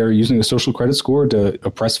 If they're using a social credit score to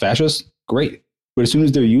oppress fascists, great. But as soon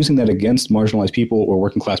as they're using that against marginalized people or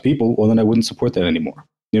working class people, well, then I wouldn't support that anymore.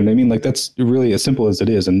 You know what I mean? Like, that's really as simple as it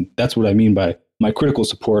is. And that's what I mean by my critical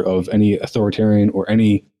support of any authoritarian or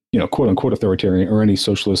any, you know, quote unquote authoritarian or any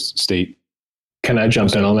socialist state. Can I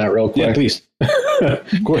jump in on that real quick? Yeah, please.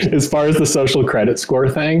 Of course. As far as the social credit score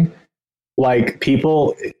thing, like,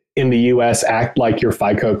 people in the US act like your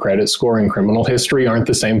FICO credit score and criminal history aren't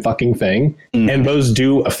the same fucking thing. And those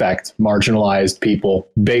do affect marginalized people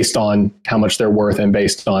based on how much they're worth and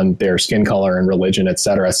based on their skin color and religion, et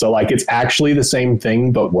cetera. So, like, it's actually the same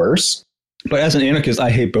thing, but worse. But as an anarchist, I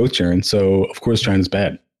hate both, Jaron. So, of course, China's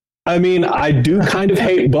bad. I mean, I do kind of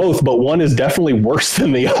hate both, but one is definitely worse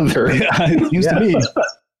than the other. It seems to me.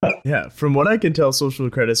 Yeah, from what I can tell, social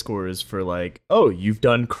credit score is for, like, oh, you've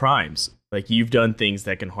done crimes. Like, you've done things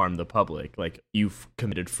that can harm the public. Like, you've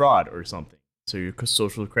committed fraud or something. So your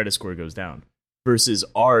social credit score goes down. Versus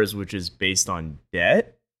ours, which is based on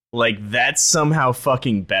debt. Like, that's somehow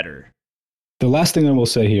fucking better. The last thing I will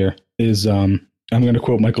say here is I'm going to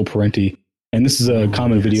quote Michael Parenti, and this is a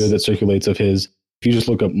common video that circulates of his. If you just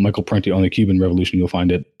look up Michael Parenti on the Cuban Revolution, you'll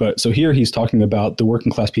find it. But so here he's talking about the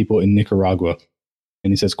working class people in Nicaragua.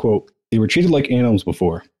 And he says, quote, "They were treated like animals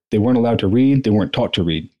before. They weren't allowed to read. They weren't taught to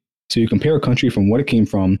read. So you compare a country from what it came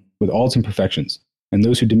from with all its imperfections. And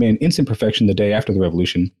those who demand instant perfection the day after the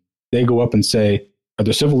revolution, they go up and say, are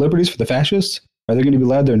there civil liberties for the fascists? Are they going to be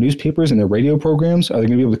allowed their newspapers and their radio programs? Are they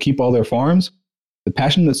going to be able to keep all their farms? The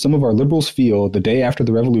passion that some of our liberals feel the day after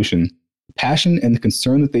the revolution, the passion and the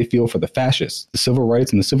concern that they feel for the fascists, the civil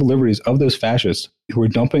rights and the civil liberties of those fascists who were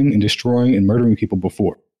dumping and destroying and murdering people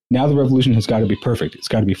before. Now the revolution has got to be perfect. It's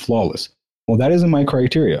got to be flawless. Well, that isn't my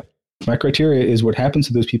criteria. My criteria is what happens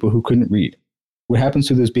to those people who couldn't read. What happens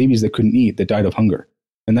to those babies that couldn't eat, that died of hunger.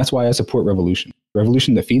 And that's why I support revolution.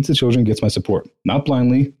 Revolution that feeds the children gets my support. Not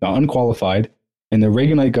blindly, not unqualified. And the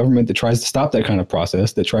Reaganite government that tries to stop that kind of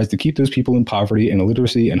process, that tries to keep those people in poverty and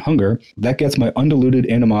illiteracy and hunger, that gets my undiluted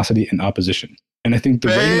animosity and opposition. And I think the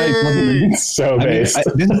Reaganite government... So based.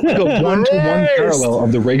 This is like a one-to-one parallel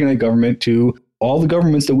of the Reaganite government to all the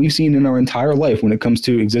governments that we've seen in our entire life when it comes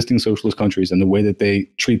to existing socialist countries and the way that they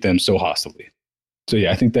treat them so hostilely. So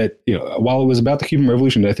yeah, I think that, while it was about the Cuban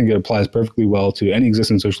Revolution, I think it applies perfectly well to any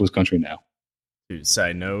existing socialist country now. Dude,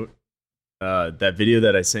 side note, that video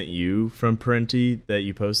that I sent you from Parenti that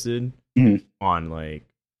you posted on like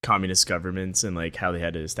communist governments and like how they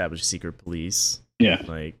had to establish secret police. Yeah.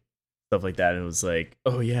 Like stuff like that. And it was like,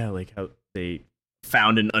 oh yeah, like how they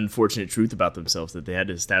found an unfortunate truth about themselves that they had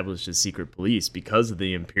to establish a secret police because of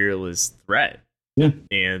the imperialist threat. Yeah.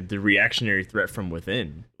 And the reactionary threat from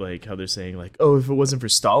within. Like how they're saying like, oh, if it wasn't for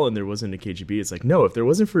Stalin, there wasn't a KGB. It's like, no, if there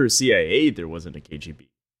wasn't for CIA, there wasn't a KGB.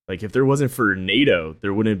 Like if there wasn't for NATO,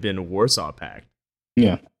 there wouldn't have been a Warsaw Pact.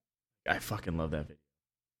 Yeah. I fucking love that video.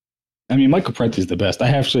 I mean, Michael Parenti is the best.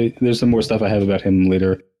 There's some more stuff I have about him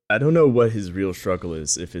later. I don't know what his real struggle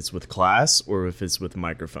is, if it's with class or if it's with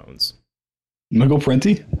microphones. Michael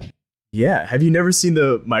Parenti? Yeah. Have you never seen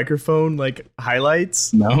the microphone like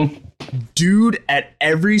highlights? No. Dude, at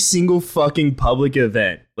every single fucking public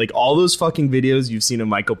event, like all those fucking videos you've seen of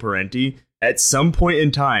Michael Parenti, at some point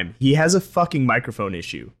in time, he has a fucking microphone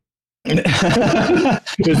issue. It's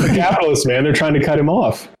the capitalists, man. They're trying to cut him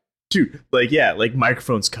off. Dude, like, yeah, like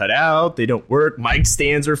microphones cut out. They don't work. Mic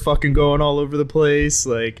stands are fucking going all over the place.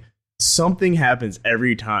 Like something happens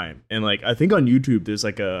every time. And like, I think on YouTube, there's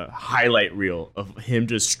like a highlight reel of him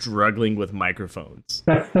just struggling with microphones.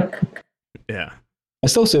 Yeah. I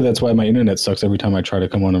still say that's why my internet sucks every time I try to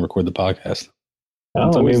come on and record the podcast. Oh,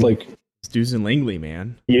 it's always like... It's Dusan Langley,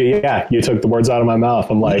 man. Yeah, you took the words out of my mouth.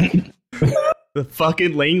 I'm like... The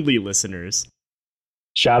fucking Langley listeners.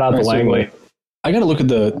 Shout out to Langley. So, I gotta look at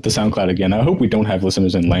the SoundCloud again. I hope we don't have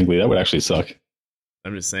listeners in Langley. That would actually suck.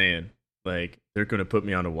 I'm just saying, like, they're gonna put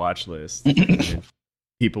me on a watch list.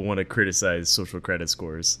 People want to criticize social credit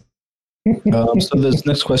scores. So this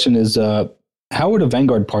next question is, how would a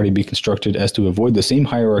vanguard party be constructed as to avoid the same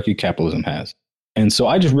hierarchy capitalism has? And so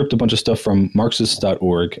I just ripped a bunch of stuff from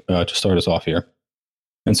Marxist.org to start us off here.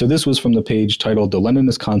 And so this was from the page titled The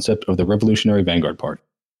Leninist Concept of the Revolutionary Vanguard Party.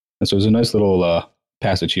 And so there's a nice little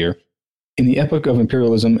passage here. In the epoch of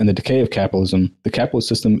imperialism and the decay of capitalism, the capitalist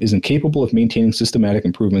system is incapable of maintaining systematic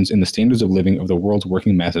improvements in the standards of living of the world's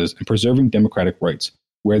working masses and preserving democratic rights,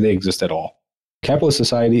 where they exist at all. Capitalist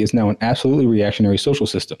society is now an absolutely reactionary social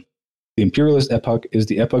system. The imperialist epoch is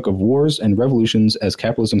the epoch of wars and revolutions as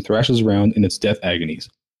capitalism thrashes around in its death agonies.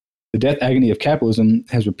 The death agony of capitalism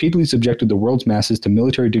has repeatedly subjected the world's masses to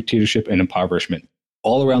military dictatorship and impoverishment.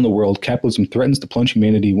 All around the world, capitalism threatens to plunge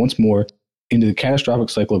humanity once more into the catastrophic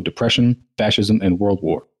cycle of depression, fascism, and world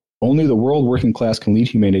war. Only the world working class can lead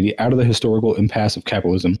humanity out of the historical impasse of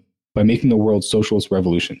capitalism by making the world's socialist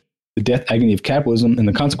revolution. The death agony of capitalism and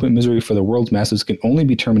the consequent misery for the world's masses can only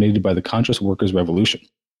be terminated by the conscious workers' revolution.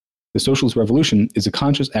 The socialist revolution is a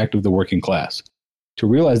conscious act of the working class. To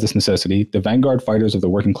realize this necessity, the vanguard fighters of the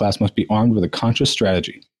working class must be armed with a conscious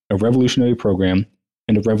strategy, a revolutionary program,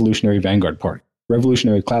 and a revolutionary vanguard party.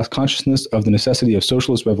 Revolutionary class consciousness of the necessity of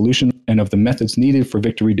socialist revolution and of the methods needed for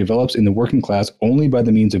victory develops in the working class only by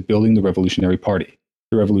the means of building the revolutionary party.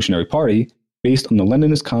 The revolutionary party, based on the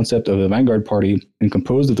Leninist concept of a vanguard party and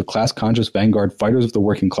composed of the class-conscious vanguard fighters of the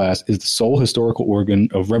working class, is the sole historical organ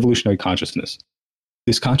of revolutionary consciousness.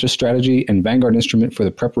 This conscious strategy and vanguard instrument for the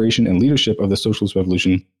preparation and leadership of the socialist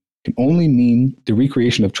revolution can only mean the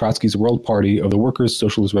recreation of Trotsky's World Party of the Workers'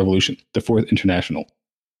 Socialist Revolution, the Fourth International.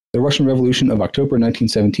 The Russian Revolution of October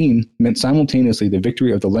 1917 meant simultaneously the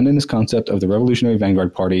victory of the Leninist concept of the Revolutionary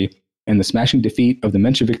Vanguard Party and the smashing defeat of the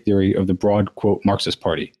Menshevik theory of the broad, quote, Marxist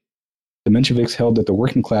Party. The Mensheviks held that the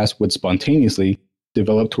working class would spontaneously,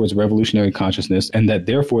 developed towards revolutionary consciousness, and that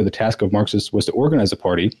therefore the task of Marxists was to organize a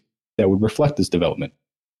party that would reflect this development.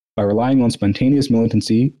 By relying on spontaneous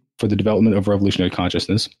militancy for the development of revolutionary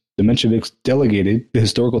consciousness, the Mensheviks delegated the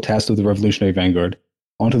historical tasks of the revolutionary vanguard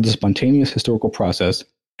onto the spontaneous historical process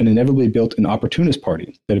and inevitably built an opportunist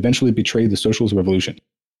party that eventually betrayed the socialist revolution.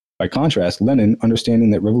 By contrast, Lenin,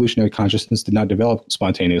 understanding that revolutionary consciousness did not develop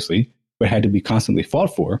spontaneously, but had to be constantly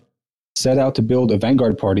fought for, set out to build a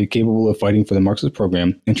vanguard party capable of fighting for the Marxist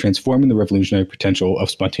program and transforming the revolutionary potential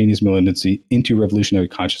of spontaneous militancy into revolutionary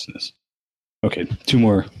consciousness. Okay, 2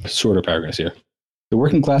 more shorter paragraphs here. The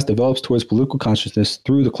working class develops towards political consciousness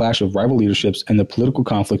through the clash of rival leaderships and the political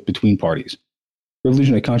conflict between parties.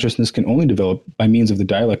 Revolutionary consciousness can only develop by means of the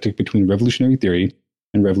dialectic between revolutionary theory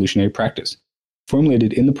and revolutionary practice,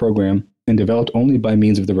 formulated in the program and developed only by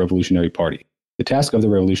means of the Revolutionary Party. The task of the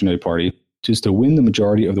Revolutionary Party is to win the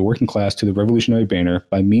majority of the working class to the revolutionary banner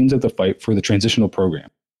by means of the fight for the transitional program.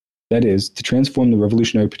 That is, to transform the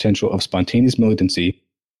revolutionary potential of spontaneous militancy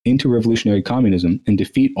into revolutionary communism and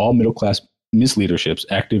defeat all middle-class misleaderships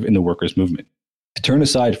active in the workers' movement. To turn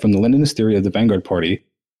aside from the Leninist theory of the Vanguard Party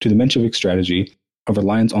to the Menshevik strategy of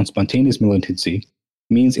reliance on spontaneous militancy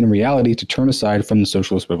means in reality to turn aside from the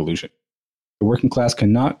socialist revolution. The working class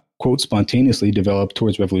cannot, quote, spontaneously develop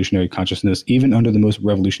towards revolutionary consciousness even under the most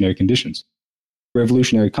revolutionary conditions.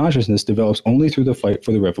 Revolutionary consciousness develops only through the fight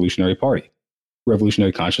for the Revolutionary Party.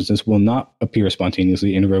 Revolutionary consciousness will not appear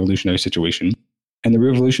spontaneously in a revolutionary situation, and the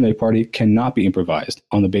Revolutionary Party cannot be improvised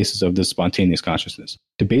on the basis of this spontaneous consciousness.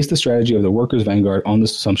 To base the strategy of the workers' vanguard on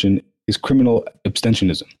this assumption is criminal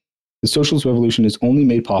abstentionism. The socialist revolution is only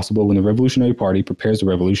made possible when the Revolutionary Party prepares the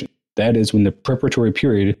revolution. That is, when the preparatory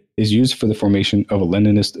period is used for the formation of a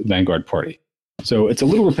Leninist vanguard party. So it's a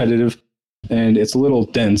little repetitive and it's a little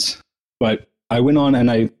dense, but I went on and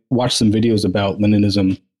I watched some videos about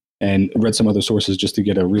Leninism and read some other sources just to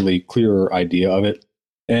get a really clearer idea of it.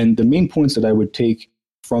 And the main points that I would take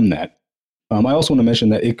from that, I also want to mention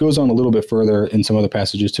that it goes on a little bit further in some other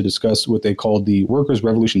passages to discuss what they call the workers'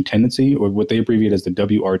 revolution tendency, or what they abbreviate as the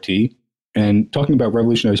WRT. And talking about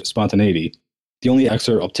revolutionary spontaneity, the only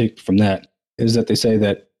excerpt I'll take from that is that they say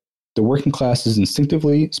that the working class is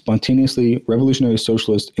instinctively, spontaneously revolutionary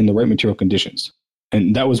socialist in the right material conditions.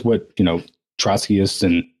 And that was what, Trotskyists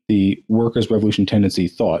and the workers' revolution tendency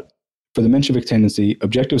thought. For the Menshevik tendency,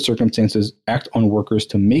 objective circumstances act on workers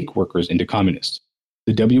to make workers into communists.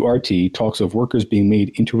 The WRT talks of workers being made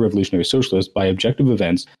into revolutionary socialists by objective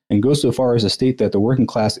events and goes so far as to state that the working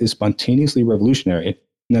class is spontaneously revolutionary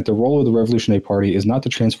and that the role of the Revolutionary Party is not to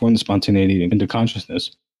transform the spontaneity into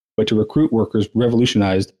consciousness, but to recruit workers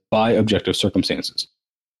revolutionized by objective circumstances.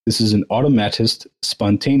 This is an automatist,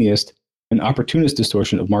 spontaneous, and opportunist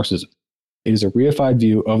distortion of Marxism. It is a reified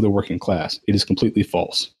view of the working class. It is completely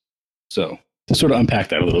false. So, to sort of unpack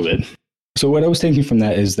that a little bit. So what I was thinking from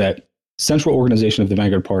that is that central organization of the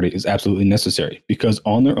Vanguard Party is absolutely necessary because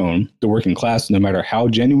on their own, the working class, no matter how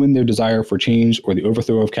genuine their desire for change or the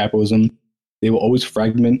overthrow of capitalism, they will always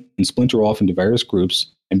fragment and splinter off into various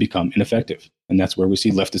groups and become ineffective. And that's where we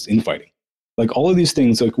see leftist infighting. Like all of these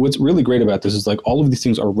things, like what's really great about this is like all of these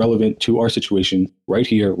things are relevant to our situation right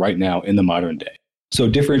here, right now in the modern day. So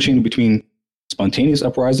differentiating between spontaneous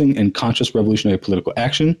uprising and conscious revolutionary political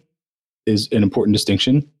action is an important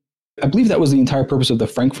distinction. I believe that was the entire purpose of the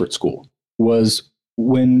Frankfurt School, was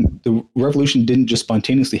when the revolution didn't just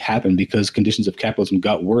spontaneously happen because conditions of capitalism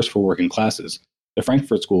got worse for working classes. The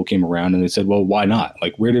Frankfurt School came around and they said, well, why not?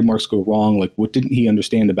 Like, where did Marx go wrong? Like, what didn't he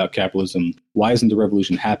understand about capitalism? Why isn't the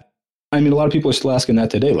revolution happening? I mean, a lot of people are still asking that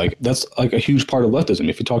today. Like, that's like a huge part of leftism.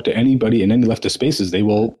 If you talk to anybody in any leftist spaces, they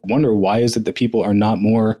will wonder, why is it that people are not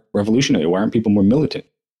more revolutionary? Why aren't people more militant?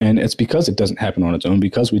 And it's because it doesn't happen on its own,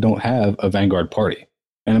 because we don't have a vanguard party.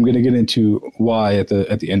 And I'm going to get into why at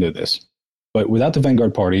the end of this. But without the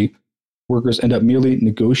vanguard party, workers end up merely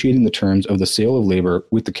negotiating the terms of the sale of labor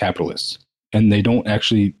with the capitalists. And they don't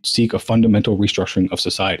actually seek a fundamental restructuring of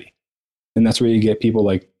society. And that's where you get people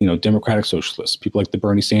like, democratic socialists, people like the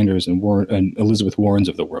Bernie Sanders and Elizabeth Warrens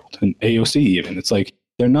of the world, and AOC even. It's like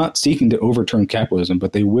they're not seeking to overturn capitalism,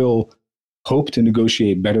 but they will hope to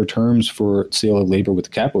negotiate better terms for sale of labor with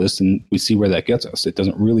the capitalists, and we see where that gets us. It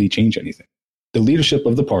doesn't really change anything. The leadership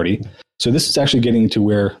of the party, so this is actually getting to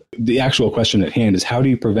where the actual question at hand is, how do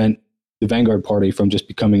you prevent the vanguard party from just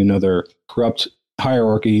becoming another corrupt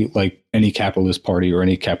hierarchy like any capitalist party or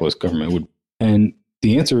any capitalist government would? And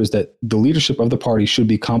the answer is that the leadership of the party should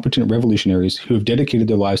be competent revolutionaries who have dedicated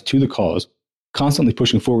their lives to the cause, constantly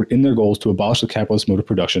pushing forward in their goals to abolish the capitalist mode of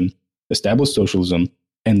production, establish socialism,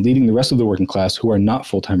 and leading the rest of the working class who are not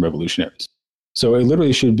full-time revolutionaries. So it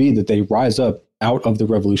literally should be that they rise up out of the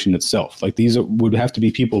revolution itself. Like these would have to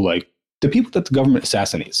be people like the people that the government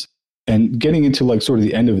assassinates. And getting into like sort of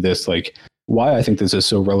the end of this, like why I think this is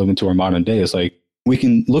so relevant to our modern day is like we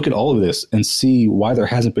can look at all of this and see why there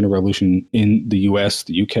hasn't been a revolution in the US,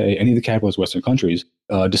 the UK, any of the capitalist Western countries,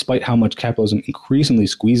 despite how much capitalism increasingly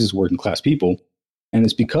squeezes working class people. And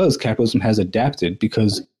it's because capitalism has adapted,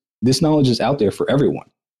 because this knowledge is out there for everyone.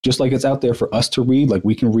 Just like it's out there for us to read, like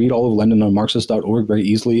we can read all of Lenin on Marxist.org very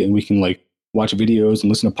easily, and we can like watch videos and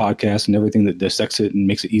listen to podcasts and everything that dissects it and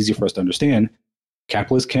makes it easy for us to understand.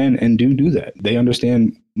 Capitalists can and do that. They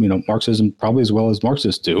understand, Marxism probably as well as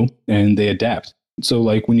Marxists do, and they adapt. So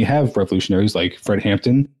like when you have revolutionaries like Fred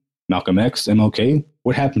Hampton, Malcolm X, MLK,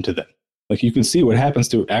 what happened to them? Like you can see what happens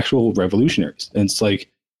to actual revolutionaries. And it's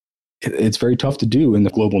like, it's very tough to do in the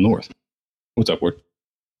global north. What's up, Ward?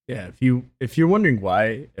 Yeah, if you're wondering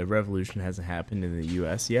why a revolution hasn't happened in the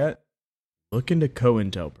US yet, look into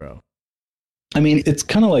COINTELPRO. I mean, it's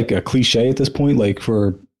kind of like a cliche at this point, like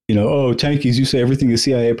for, oh, tankies, you say everything is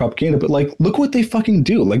CIA propaganda, but like, look what they fucking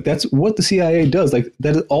do. Like, that's what the CIA does. Like,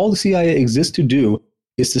 that is all the CIA exists to do,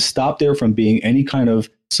 is to stop there from being any kind of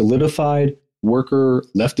solidified worker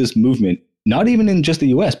leftist movement, not even in just the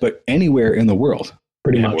US, but anywhere in the world.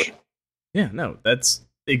 Pretty much. Yeah, no, that's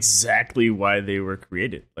exactly why they were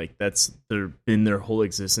created. Like, that's been their whole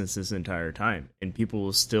existence this entire time. And people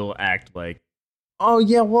will still act like, oh,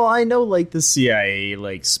 yeah, well, I know, like, the CIA,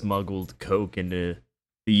 like, smuggled coke into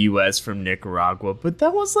the U.S. from Nicaragua, but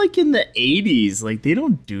that was, like, in the 80s. Like, they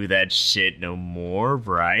don't do that shit no more,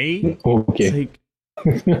 right? Okay.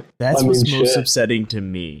 It's like, that's what's most upsetting to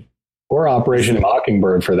me. Or Operation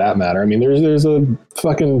Mockingbird, for that matter. I mean, there's a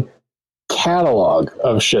fucking catalog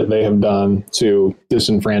of shit they have done to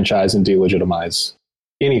disenfranchise and delegitimize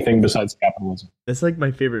anything besides capitalism. That's like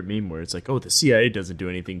my favorite meme where it's like, oh, the CIA doesn't do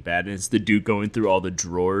anything bad, and it's the dude going through all the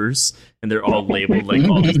drawers and they're all labeled like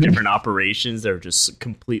all these different operations that are just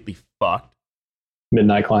completely fucked.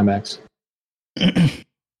 Midnight Climax.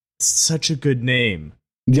 Such a good name.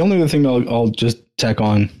 The only other thing I'll just tack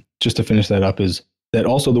on just to finish that up is that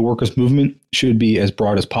also the workers' movement should be as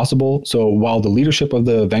broad as possible. So while the leadership of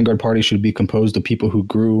the Vanguard Party should be composed of people who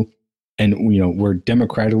grew and were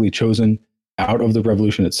democratically chosen out of the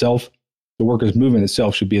revolution itself, the workers' movement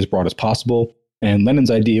itself should be as broad as possible. And Lenin's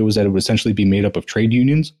idea was that it would essentially be made up of trade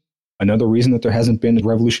unions. Another reason that there hasn't been a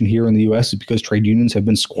revolution here in the US is because trade unions have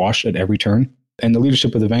been squashed at every turn. And the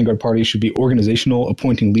leadership of the Vanguard Party should be organizational,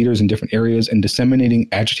 appointing leaders in different areas and disseminating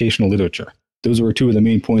agitational literature. Those were two of the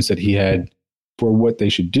main points that he had for what they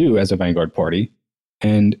should do as a Vanguard Party.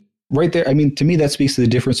 And right there, I mean, to me, that speaks to the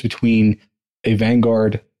difference between a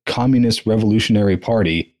Vanguard communist revolutionary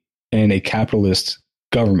party and a capitalist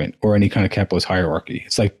government or any kind of capitalist hierarchy.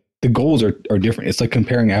 It's like the goals are different. It's like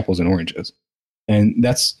comparing apples and oranges. And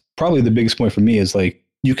that's probably the biggest point for me is like,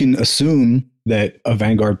 you can assume that a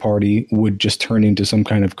Vanguard Party would just turn into some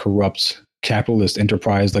kind of corrupt capitalist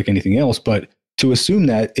enterprise like anything else. But to assume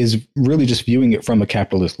that is really just viewing it from a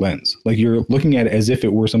capitalist lens. Like you're looking at it as if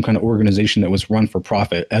it were some kind of organization that was run for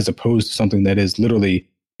profit, as opposed to something that is literally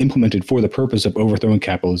implemented for the purpose of overthrowing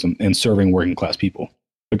capitalism and serving working class people.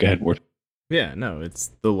 Go ahead, Ward. Yeah, no,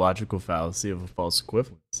 it's the logical fallacy of a false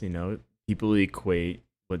equivalence. People equate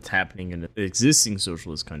what's happening in an existing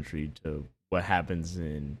socialist country to what happens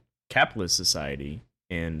in capitalist society.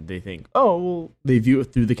 And they think, oh, well, they view it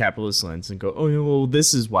through the capitalist lens and go, oh, yeah, well,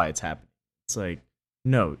 this is why it's happening. It's like,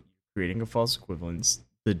 no, you're creating a false equivalence.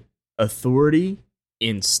 The authority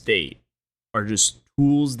and state are just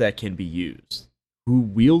tools that can be used. Who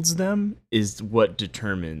wields them is what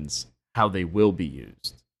determines how they will be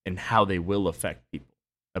used and how they will affect people.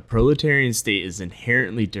 A proletarian state is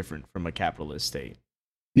inherently different from a capitalist state.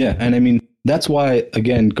 Yeah, and I mean, that's why,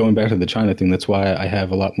 again, going back to the China thing, that's why I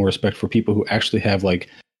have a lot more respect for people who actually have like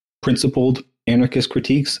principled anarchist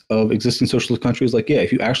critiques of existing socialist countries. Like, yeah,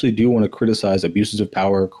 if you actually do want to criticize abuses of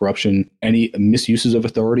power, corruption, any misuses of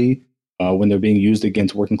authority when they're being used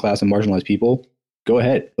against working class and marginalized people, go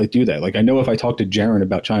ahead, like do that. Like, I know if I talk to Jaron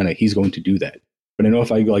about China, he's going to do that. But I know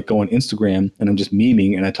if I like go on Instagram and I'm just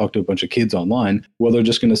memeing and I talk to a bunch of kids online, well, they're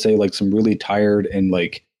just going to say like some really tired and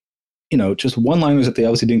like, just one-liners that they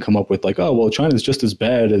obviously didn't come up with, like, oh, well, China is just as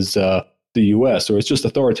bad as the US, or it's just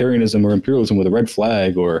authoritarianism or imperialism with a red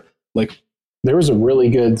flag, or like. There was a really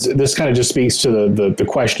good, this kind of just speaks to the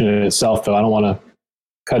question in itself, though. I don't want to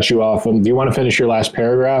cut you off. Do you want to finish your last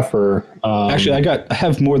paragraph, or? Actually, I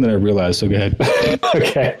have more than I realized, so go ahead.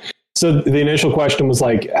 Okay. So the initial question was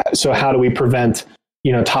like, so how do we prevent,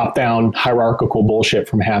 top-down hierarchical bullshit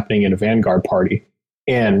from happening in a Vanguard Party?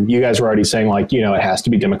 And you guys were already saying like, it has to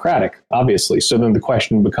be democratic, obviously. So then the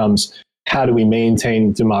question becomes, how do we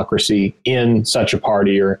maintain democracy in such a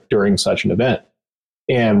party or during such an event?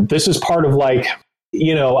 And this is part of like,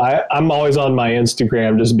 you know, I'm always on my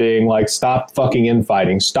Instagram just being like, stop fucking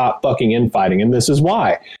infighting, stop fucking infighting. And this is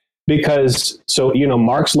why. Because, so, you know,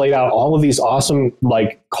 Marx laid out all of these awesome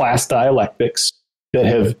like class dialectics that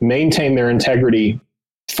have maintained their integrity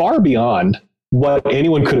far beyond what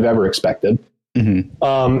anyone could have ever expected.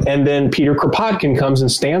 Mm-hmm. And then Peter Kropotkin comes and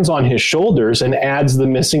stands on his shoulders and adds the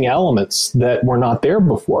missing elements that were not there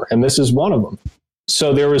before. And this is one of them.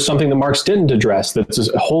 So there was something that Marx didn't address that's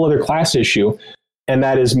a whole other class issue, and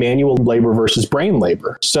that is manual labor versus brain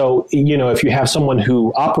labor. So, you know, if you have someone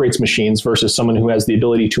who operates machines versus someone who has the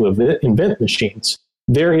ability to invent machines,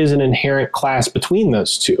 there is an inherent class between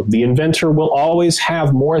those two. The inventor will always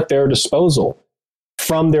have more at their disposal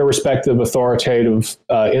from their respective authoritative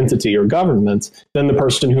entity or government than the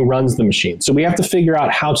person who runs the machine. So we have to figure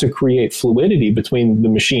out how to create fluidity between the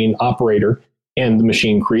machine operator and the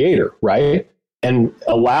machine creator, right? And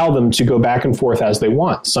allow them to go back and forth as they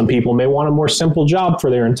want. Some people may want a more simple job for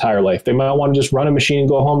their entire life. They might want to just run a machine and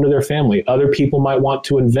go home to their family. Other people might want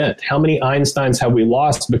to invent. How many Einsteins have we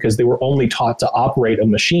lost because they were only taught to operate a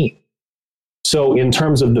machine? So in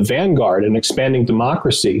terms of the vanguard and expanding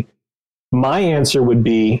democracy, my answer would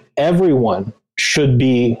be everyone should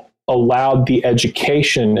be allowed the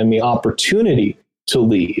education and the opportunity to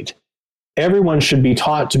lead. Everyone should be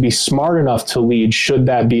taught to be smart enough to lead should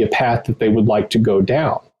that be a path that they would like to go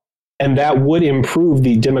down. And that would improve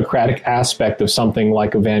the democratic aspect of something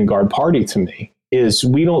like a vanguard party to me, is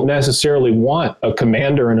we don't necessarily want a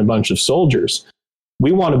commander and a bunch of soldiers.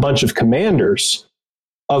 We want a bunch of commanders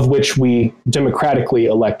of which we democratically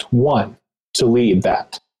elect one to lead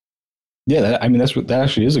that. Yeah, that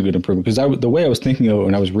actually is a good improvement, because the way I was thinking of it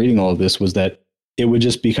when I was reading all of this was that it would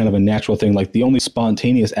just be kind of a natural thing. Like the only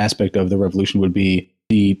spontaneous aspect of the revolution would be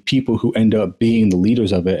the people who end up being the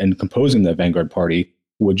leaders of it and composing that vanguard party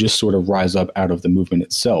would just sort of rise up out of the movement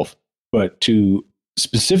itself. But to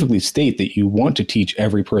specifically state that you want to teach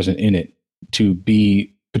every person in it to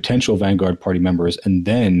be potential vanguard party members and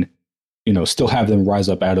then, you know, still have them rise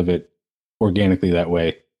up out of it organically that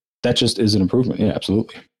way, that just is an improvement. Yeah,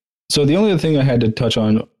 absolutely. So the only other thing I had to touch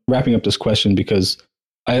on wrapping up this question, because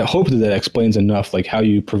I hope that explains enough, like how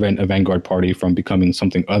you prevent a vanguard party from becoming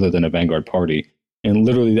something other than a vanguard party. And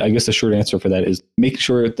literally, I guess the short answer for that is make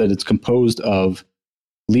sure that it's composed of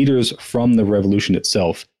leaders from the revolution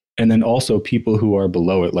itself, and then also people who are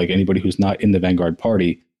below it, like anybody who's not in the vanguard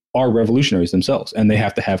party, are revolutionaries themselves, and they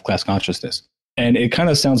have to have class consciousness. And it kind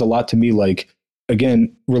of sounds a lot to me like,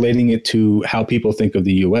 again, relating it to how people think of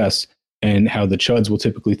the US and how the Chuds will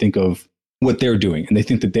typically think of what they're doing. And they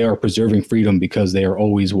think that they are preserving freedom because they are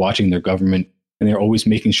always watching their government and they're always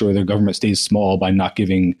making sure their government stays small by not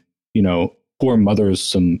giving, you know, poor mothers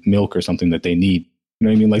some milk or something that they need. You know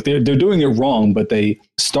what I mean? Like they're doing it wrong, but they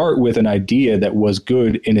start with an idea that was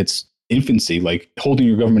good in its infancy, like holding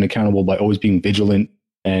your government accountable by always being vigilant.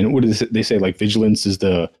 And what do they say? Like vigilance is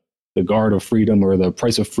the guard of freedom, or the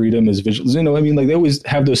price of freedom is vigilance. You know, I mean, like they always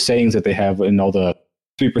have those sayings that they have in all the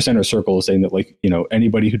 3%er circles saying that, like, you know,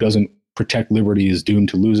 anybody who doesn't protect liberty is doomed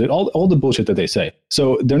to lose it. All the bullshit that they say.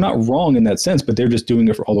 So they're not wrong in that sense, but they're just doing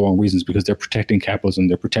it for all the wrong reasons, because they're protecting capitalism.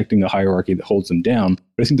 They're protecting a hierarchy that holds them down.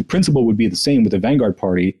 But I think the principle would be the same with the vanguard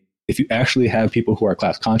party. If you actually have people who are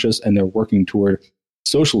class conscious and they're working toward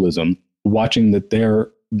socialism, watching that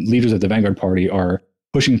their leaders of the vanguard party are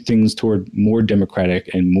pushing things toward more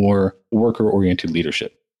democratic and more worker-oriented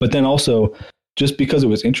leadership. But then also, just because it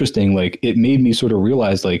was interesting, like it made me sort of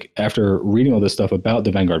realize, like after reading all this stuff about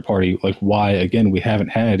the vanguard party, like why, again, we haven't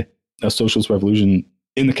had a socialist revolution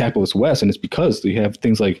in the capitalist West. And it's because we have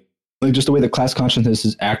things like just the way that class consciousness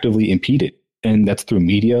is actively impeded. And that's through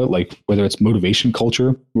media, like whether it's motivation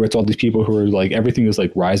culture, where it's all these people who are like, everything is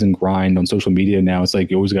like rise and grind on social media now. It's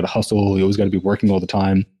like, you always got to hustle. You always got to be working all the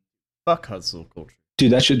time. Fuck hustle culture.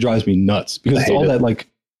 Dude, that shit drives me nuts, because it's all that, like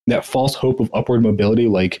that false hope of upward mobility.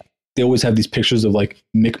 Like they always have these pictures of like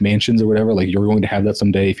McMansions or whatever. Like you're going to have that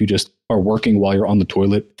someday if you just are working while you're on the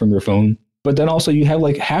toilet from your phone. But then also you have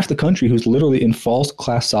like half the country who's literally in false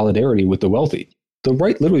class solidarity with the wealthy. The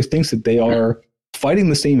right literally thinks that they are fighting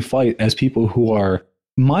the same fight as people who are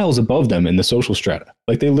miles above them in the social strata.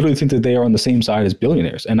 Like they literally think that they are on the same side as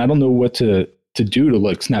billionaires. And I don't know what to do to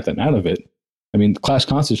like snap them out of it. I mean, class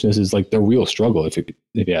consciousness is like the real struggle, if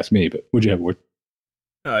you ask me. But would you have a word?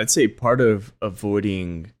 I'd say part of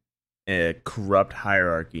avoiding a corrupt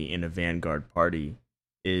hierarchy in a vanguard party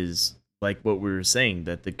is like what we were saying,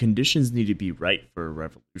 that the conditions need to be right for a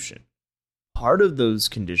revolution. Part of those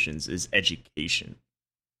conditions is education.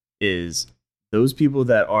 Is those people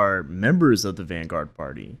that are members of the vanguard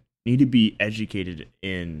party need to be educated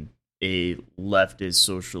in a leftist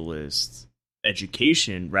socialist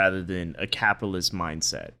education rather than a capitalist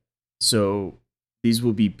mindset. So these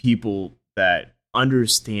will be people that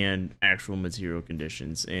understand actual material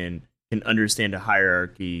conditions and can understand a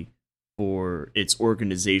hierarchy for its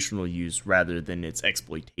organizational use rather than its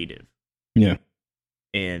exploitative. Yeah.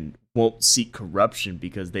 And won't seek corruption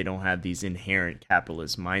because they don't have these inherent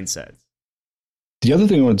capitalist mindsets. The other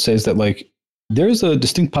thing I would say is that, like, there's a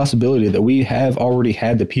distinct possibility that we have already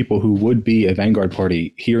had the people who would be a vanguard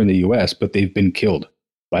party here in the US, but they've been killed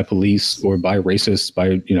by police or by racists,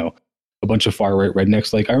 by, you know, a bunch of far right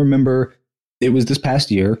rednecks. Like, I remember it was this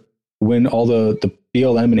past year when all the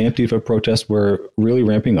BLM and Antifa protests were really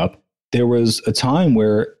ramping up. There was a time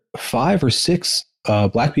where 5 or 6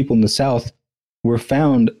 black people in the South were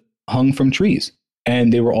found hung from trees,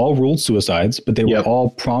 and they were all ruled suicides, but they were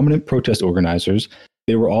all prominent protest organizers.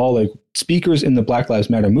 They were all like speakers in the Black Lives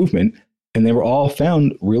Matter movement, and they were all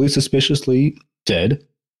found really suspiciously dead,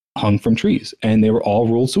 hung from trees, and they were all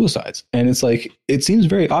ruled suicides. And it's like, it seems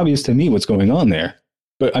very obvious to me what's going on there.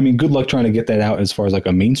 But I mean, good luck trying to get that out as far as like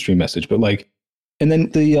a mainstream message. But like, and then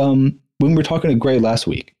the when we were talking to Gray last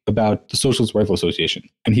week about the Socialist Rifle Association,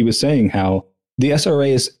 and he was saying how the SRA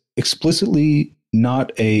is explicitly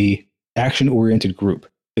not a action-oriented group.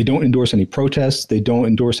 They don't endorse any protests. They don't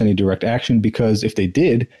endorse any direct action, because if they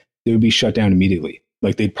did, they would be shut down immediately.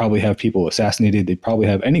 Like, they'd probably have people assassinated. They'd probably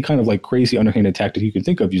have any kind of like crazy underhanded tactic you can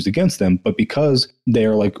think of used against them. But because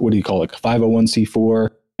they're like, what do you call it, like 501c4,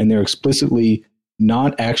 and they're explicitly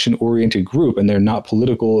not action-oriented group, and they're not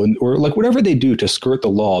political, and or like whatever they do to skirt the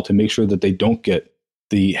law to make sure that they don't get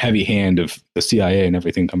the heavy hand of the CIA and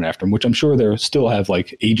everything coming after them, which I'm sure they still have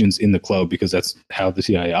like agents in the club because that's how the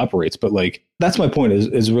CIA operates. But like, that's my point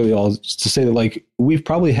is really all to say that like, we've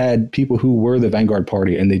probably had people who were the vanguard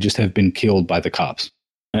party and they just have been killed by the cops.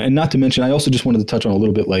 And not to mention, I also just wanted to touch on a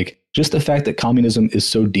little bit, like just the fact that communism is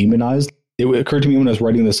so demonized. It occurred to me when I was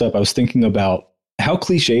writing this up, I was thinking about how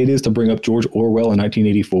cliche it is to bring up George Orwell in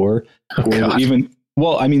 1984, or even,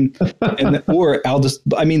 well, I mean, or Aldous.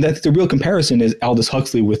 I mean, that's the real comparison is Aldous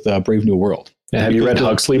Huxley with Brave New World. Yeah, have you read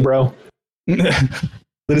Huxley, bro? The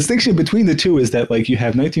distinction between the two is that like you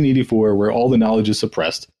have 1984 where all the knowledge is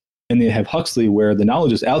suppressed, and then you have Huxley where the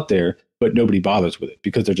knowledge is out there, but nobody bothers with it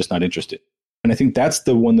because they're just not interested. And I think that's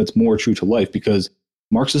the one that's more true to life, because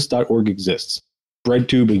Marxist.org exists,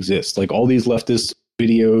 BreadTube exists, like all these leftist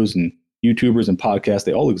videos and YouTubers and podcasts,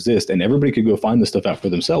 they all exist, and everybody could go find this stuff out for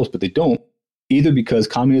themselves, but they don't. Either because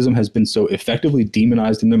communism has been so effectively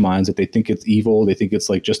demonized in their minds that they think it's evil, they think it's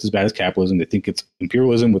like just as bad as capitalism, they think it's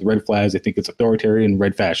imperialism with red flags, they think it's authoritarian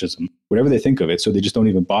red fascism, whatever they think of it. So they just don't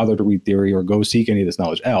even bother to read theory or go seek any of this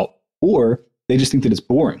knowledge out. Or they just think that it's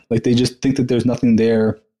boring. Like they just think that there's nothing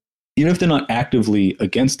there, even if they're not actively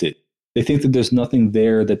against it. They think that there's nothing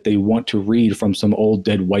there that they want to read from some old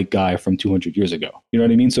dead white guy from 200 years ago. You know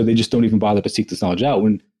what I mean? So they just don't even bother to seek this knowledge out,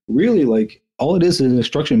 when really like all it is an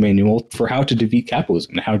instruction manual for how to defeat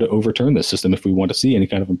capitalism and how to overturn the system if we want to see any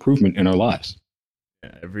kind of improvement in our lives.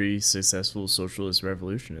 Yeah, every successful socialist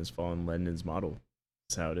revolution has followed Lenin's model.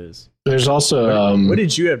 That's how it is. There's also... what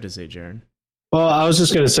did you have to say, Jaron? Well, I was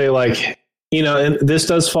just going to say, like, you know, and this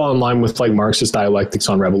does fall in line with like Marxist dialectics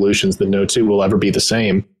on revolutions, that no two will ever be the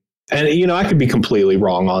same. And, you know, I could be completely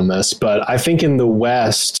wrong on this, but I think in the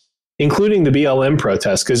West, including the BLM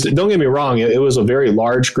protests, because don't get me wrong, it was a very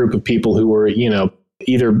large group of people who were, you know,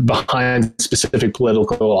 either behind specific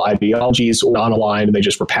political ideologies or non-aligned, and they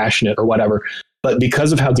just were passionate or whatever. But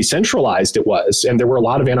because of how decentralized it was, and there were a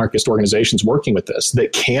lot of anarchist organizations working with this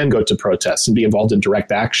that can go to protests and be involved in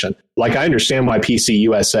direct action. Like, I understand why PC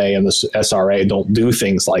USA and the SRA don't do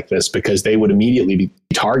things like this, because they would immediately be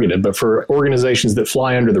targeted. But for organizations that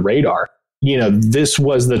fly under the radar, you know, this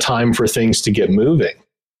was the time for things to get moving.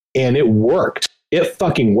 And it worked. It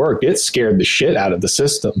fucking worked. It scared the shit out of the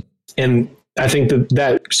system. And I think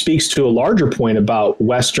that speaks to a larger point about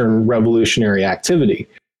Western revolutionary activity.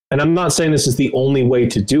 And I'm not saying this is the only way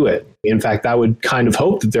to do it. In fact, I would kind of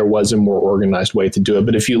hope that there was a more organized way to do it.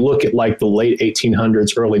 But if you look at like the late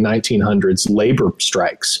 1800s, early 1900s labor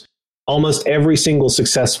strikes, almost every single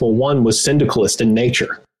successful one was syndicalist in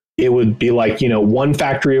nature. It would be like, you know, one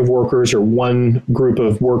factory of workers or one group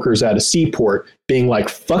of workers at a seaport being like,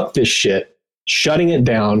 fuck this shit, shutting it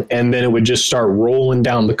down. And then it would just start rolling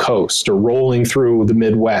down the coast or rolling through the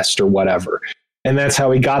Midwest or whatever. And that's how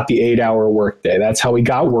we got the 8-hour workday. That's how we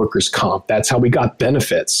got workers' comp. That's how we got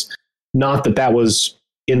benefits. Not that that was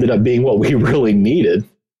ended up being what we really needed.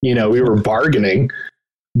 You know, we were bargaining.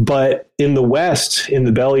 But in the West, in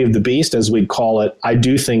the belly of the beast, as we'd call it, I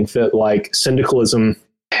do think that like syndicalism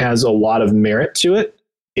has a lot of merit to it.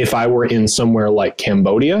 If I were in somewhere like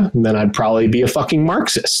Cambodia, then I'd probably be a fucking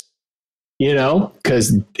Marxist,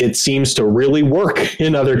 because it seems to really work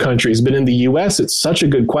in other countries. But in the US, it's such a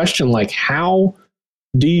good question. Like, how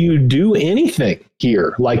do you do anything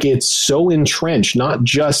here? Like, it's so entrenched, not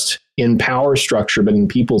just in power structure, but in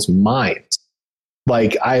people's minds.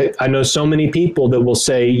 Like, I know so many people that will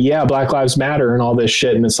say, yeah, Black Lives Matter and all this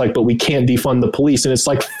shit. And it's like, but we can't defund the police. And it's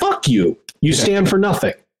like, fuck you. You stand for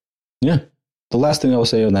nothing. Yeah. The last thing I will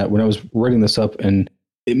say on that, when I was writing this up, and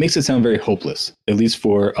it makes it sound very hopeless, at least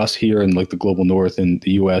for us here in like the global north and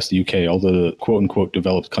the US, the UK, all the quote unquote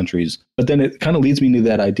developed countries. But then it kind of leads me to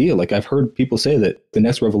that idea. Like, I've heard people say that the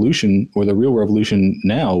next revolution, or the real revolution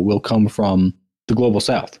now, will come from the global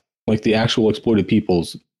south, like the actual exploited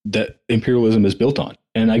peoples that imperialism is built on.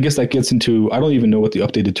 And I guess that gets into, I don't even know what the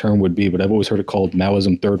updated term would be, but I've always heard it called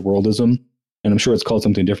Maoism, third worldism. And I'm sure it's called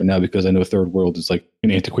something different now, because I know third world is like an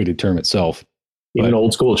antiquated term itself. Even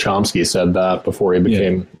old school Chomsky said that before he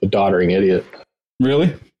became a doddering idiot.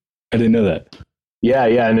 Really? I didn't know that. Yeah.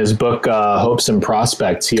 In his book, Hopes and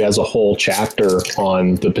Prospects, he has a whole chapter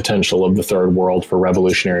on the potential of the third world for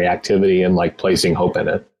revolutionary activity and like placing hope in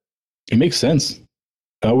it. It makes sense.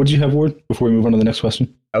 What did you have, Ward, before we move on to the next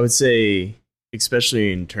question? I would say,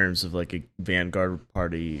 especially in terms of like a vanguard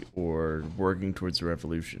party or working towards a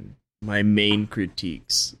revolution, my main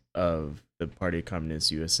critiques of the Party of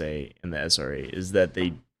Communist USA and the SRA is that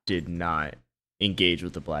they did not engage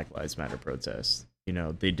with the Black Lives Matter protests.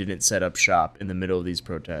 They didn't set up shop in the middle of these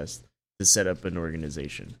protests to set up an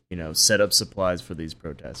organization, set up supplies for these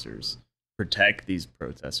protesters, protect these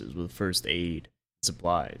protesters with first aid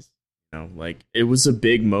supplies. Like, it was a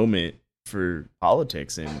big moment for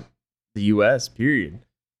politics in the US, period.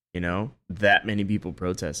 That many people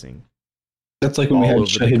protesting. That's like when we had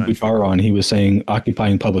Shahid Buttar on, he was saying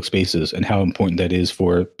occupying public spaces and how important that is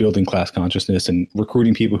for building class consciousness and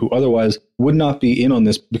recruiting people who otherwise would not be in on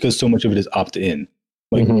this, because so much of it is opt-in.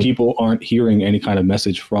 Like, people aren't hearing any kind of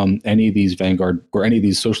message from any of these vanguard or any of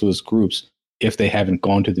these socialist groups if they haven't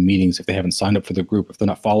gone to the meetings, if they haven't signed up for the group, if they're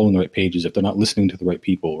not following the right pages, if they're not listening to the right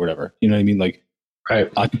people or whatever. You know what I mean? Like,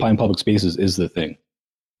 right. Occupying public spaces is the thing.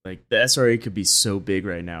 Like, the SRA could be so big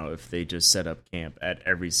right now if they just set up camp at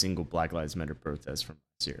every single Black Lives Matter protest from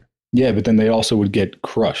last year. Yeah, but then they also would get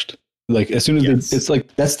crushed. Like, as soon as it's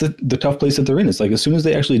like, that's the tough place that they're in. It's like, as soon as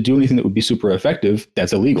they actually do anything that would be super effective,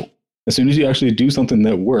 that's illegal. As soon as you actually do something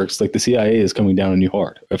that works, like the CIA is coming down on you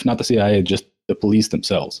hard. If not the CIA, just the police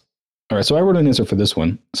themselves. All right, so I wrote an answer for this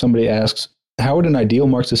one. Somebody asks, how would an ideal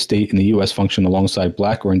Marxist state in the U.S. function alongside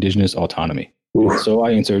Black or indigenous autonomy? Oof. So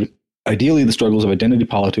I answered, ideally, the struggles of identity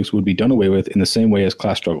politics would be done away with in the same way as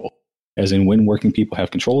class struggle, as in when working people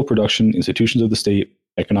have control of production, institutions of the state,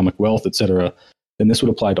 economic wealth, etc., then this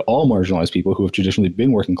would apply to all marginalized people who have traditionally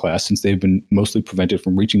been working class, since they've been mostly prevented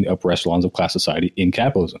from reaching the upper echelons of class society in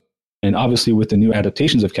capitalism. And obviously, with the new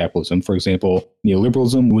adaptations of capitalism, for example,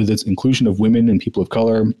 neoliberalism with its inclusion of women and people of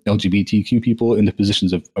color, LGBTQ people into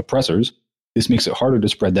positions of oppressors, this makes it harder to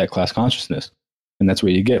spread that class consciousness. And that's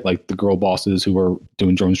where you get like the girl bosses who are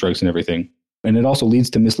doing drone strikes and everything. And it also leads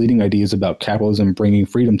to misleading ideas about capitalism bringing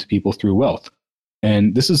freedom to people through wealth.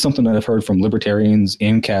 And this is something that I've heard from libertarians,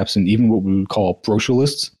 ANCAPs, and even what we would call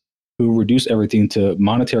brocialists, who reduce everything to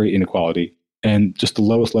monetary inequality and just the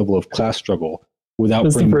lowest level of class struggle.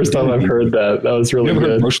 That's the first time I've heard that. That was really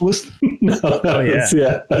good. Brocialist?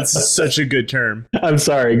 No, that's such a good term. I'm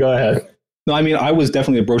sorry. Go ahead. No, I mean, I was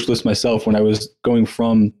definitely a brocialist myself when I was going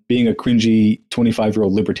from being a cringy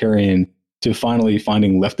 25-year-old libertarian to finally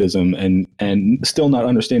finding leftism and still not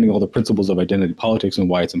understanding all the principles of identity politics and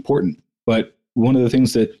why it's important. But one of the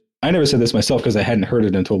things that I never said this myself because I hadn't heard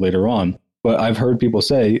it until later on, but I've heard people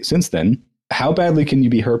say since then, how badly can you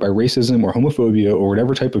be hurt by racism or homophobia or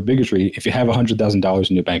whatever type of bigotry if you have $100,000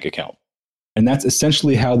 in your bank account? And that's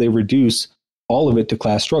essentially how they reduce all of it to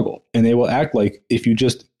class struggle. And they will act like if you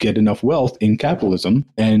just get enough wealth in capitalism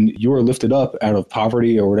and you are lifted up out of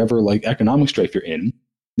poverty or whatever like economic strife you're in,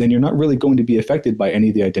 then you're not really going to be affected by any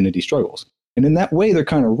of the identity struggles. And in that way, they're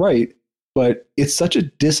kind of right, but it's such a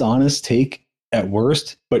dishonest take at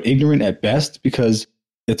worst, but ignorant at best, because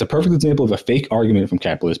it's a perfect example of a fake argument from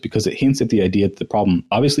capitalists, because it hints at the idea that the problem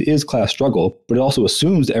obviously is class struggle, but it also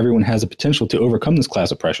assumes that everyone has a potential to overcome this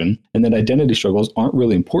class oppression and that identity struggles aren't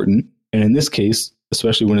really important. And in this case,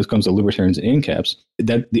 especially when it comes to libertarians and ANCAPs,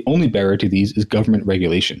 that the only barrier to these is government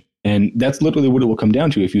regulation. And that's literally what it will come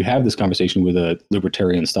down to. If you have this conversation with a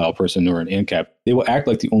libertarian style person or an ANCAP, they will act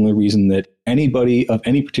like the only reason that anybody of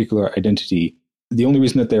any particular identity, the only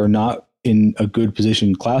reason that they are not in a good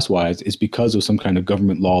position class-wise is because of some kind of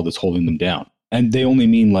government law that's holding them down. And they only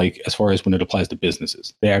mean like as far as when it applies to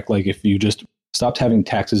businesses. They act like if you just stopped having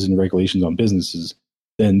taxes and regulations on businesses,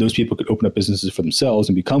 then those people could open up businesses for themselves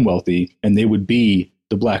and become wealthy, and they would be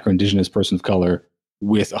the Black or indigenous person of color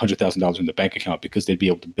with $100,000 in the bank account because they'd be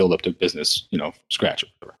able to build up their business, from scratch or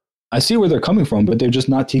whatever. I see where they're coming from, but they're just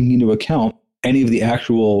not taking into account any of the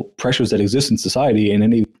actual pressures that exist in society and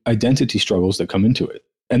any identity struggles that come into it.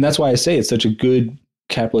 And that's why I say it's such a good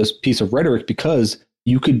capitalist piece of rhetoric, because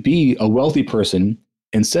you could be a wealthy person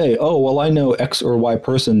and say, oh, well, I know X or Y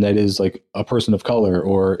person that is like a person of color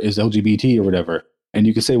or is LGBT or whatever. And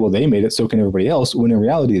you could say, well, they made it, so can everybody else, when in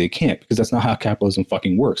reality they can't, because that's not how capitalism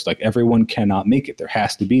fucking works. Like, everyone cannot make it. There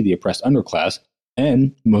has to be the oppressed underclass.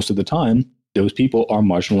 And most of the time, those people are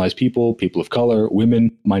marginalized people, people of color,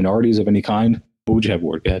 women, minorities of any kind. What would you have,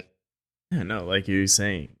 Ward? Go ahead. Yeah, no, like you were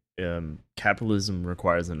saying, capitalism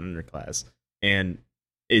requires an underclass. And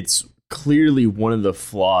it's clearly one of the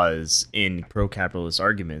flaws in pro-capitalist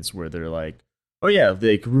arguments where they're like, oh yeah,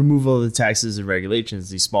 they could remove all the taxes and regulations,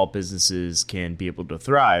 these small businesses can be able to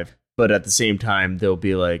thrive. But at the same time, they'll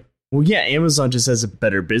be like, well, yeah, Amazon just has a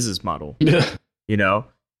better business model.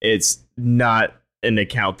 It's not an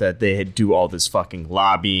account that they do all this fucking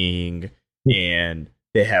lobbying and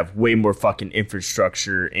they have way more fucking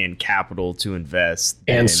infrastructure and capital to invest.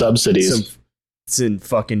 And subsidies. It's in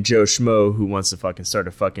fucking Joe Schmo who wants to fucking start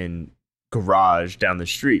a fucking garage down the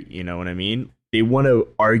street. You know what I mean? They want to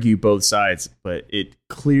argue both sides, but it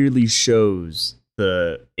clearly shows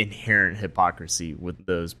the inherent hypocrisy with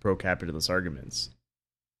those pro-capitalist arguments.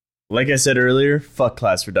 Like I said earlier, fuck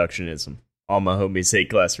class reductionism. All my homies hate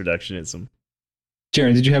class reductionism.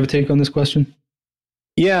 Jaron, did you have a take on this question?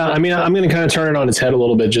 Yeah, I mean, I'm going to kind of turn it on its head a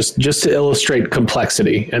little bit just to illustrate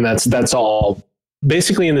complexity. And that's all.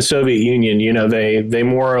 Basically, in the Soviet Union, they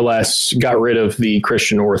more or less got rid of the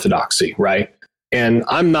Christian orthodoxy, right? And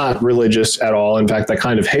I'm not religious at all. In fact, I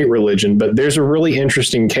kind of hate religion, but there's a really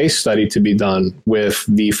interesting case study to be done with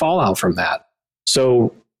the fallout from that.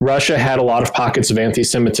 So Russia had a lot of pockets of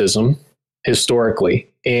anti-Semitism historically.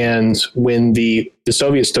 And when the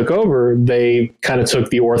Soviets took over, they kind of took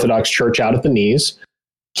the Orthodox Church out at the knees.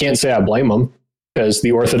 Can't say I blame them, because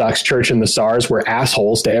the Orthodox Church and the Tsars were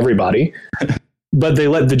assholes to everybody. But they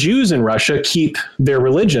let the Jews in Russia keep their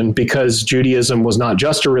religion, because Judaism was not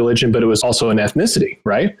just a religion, but it was also an ethnicity,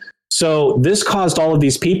 right? So this caused all of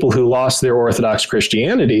these people who lost their Orthodox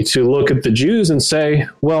Christianity to look at the Jews and say,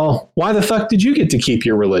 well, why the fuck did you get to keep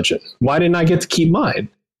your religion? Why didn't I get to keep mine?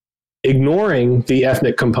 Ignoring the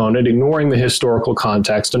ethnic component, ignoring the historical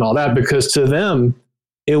context and all that, because to them,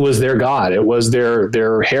 it was their God, it was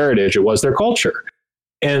their heritage, it was their culture.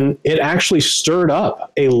 And it actually stirred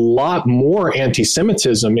up a lot more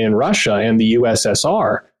anti-Semitism in Russia and the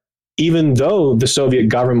USSR, even though the Soviet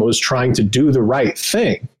government was trying to do the right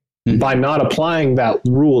thing by not applying that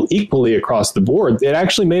rule equally across the board. It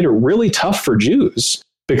actually made it really tough for Jews,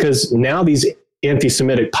 because now these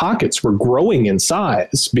anti-Semitic pockets were growing in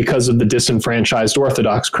size because of the disenfranchised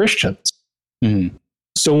Orthodox Christians.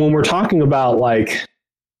 So when we're talking about like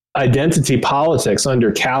identity politics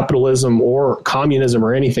under capitalism or communism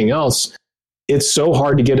or anything else, it's so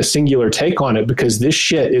hard to get a singular take on it, because this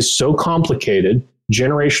shit is so complicated.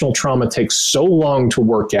 Generational trauma takes so long to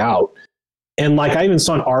work out. And like, I even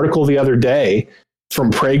saw an article the other day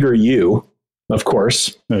from PragerU, of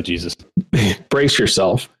course. Oh, Jesus. Brace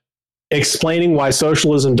yourself. Explaining why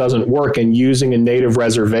socialism doesn't work and using a native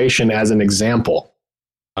reservation as an example.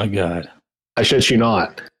 My God. I shit you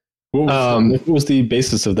not. What was the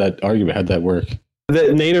basis of that argument? How'd that work?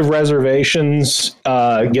 The native reservations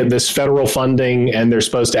get this federal funding, and they're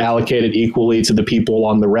supposed to allocate it equally to the people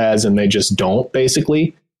on the res, and they just don't,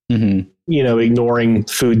 basically. Ignoring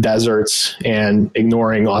food deserts and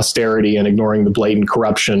ignoring austerity and ignoring the blatant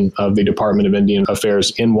corruption of the Department of Indian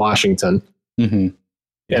Affairs in Washington. And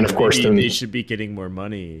of course, they should be getting more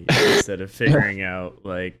money instead of figuring out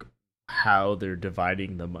like how they're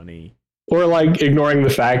dividing the money. Or like ignoring the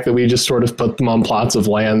fact that we just sort of put them on plots of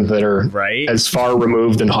land that are as far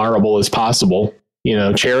removed and horrible as possible.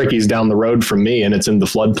 Cherokee's down the road from me and it's in the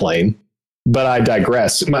floodplain. But I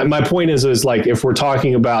digress. My point is like, if we're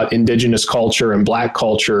talking about indigenous culture and black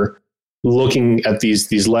culture, looking at these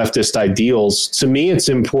leftist ideals, to me, it's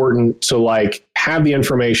important to like have the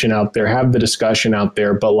information out there, have the discussion out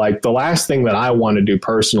there. But like the last thing that I want to do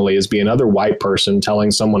personally is be another white person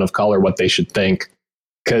telling someone of color what they should think.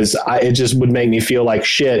 Because it just would make me feel like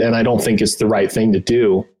shit, and I don't think it's the right thing to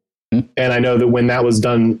do. And I know that when that was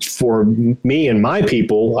done for me and my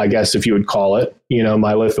people, I guess if you would call it,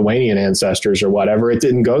 my Lithuanian ancestors or whatever, it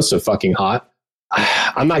didn't go so fucking hot.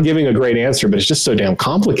 I'm not giving a great answer, but it's just so damn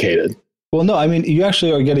complicated. Well, no, I mean, you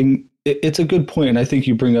actually are getting it's a good point, and I think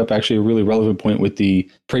you bring up actually a really relevant point with the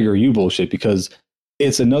PragerU bullshit, because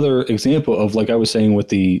it's another example of, like I was saying, with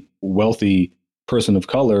the wealthy person of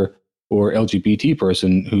color or LGBT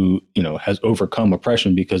person who, you know, has overcome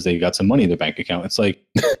oppression because they got some money in their bank account. It's like,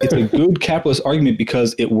 it's a good capitalist argument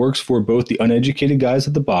because it works for both the uneducated guys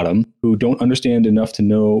at the bottom who don't understand enough to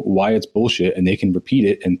know why it's bullshit and they can repeat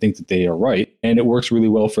it and think that they are right. And it works really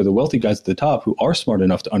well for the wealthy guys at the top who are smart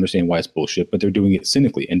enough to understand why it's bullshit, but they're doing it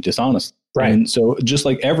cynically and dishonestly. Right. And so just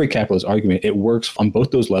like every capitalist argument, it works on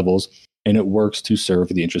both those levels and it works to serve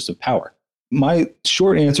the interests of power. My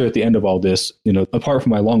short answer at the end of all this, you know, apart from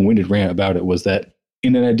my long-winded rant about it, was that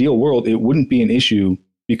in an ideal world, it wouldn't be an issue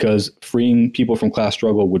because freeing people from class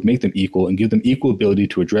struggle would make them equal and give them equal ability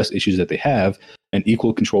to address issues that they have and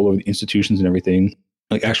equal control over the institutions and everything,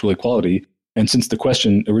 like actual equality. And since the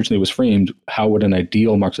question originally was framed, how would an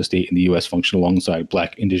ideal Marxist state in the US function alongside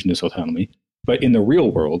Black indigenous autonomy? But in the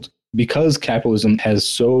real world, because capitalism has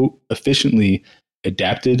so efficiently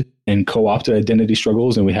adapted and co-opted identity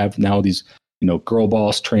struggles, and we have now these, you know, girl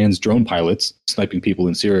boss trans drone pilots sniping people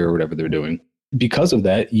in Syria or whatever they're doing. Because of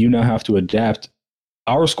that, you now have to adapt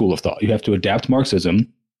our school of thought. You have to adapt Marxism,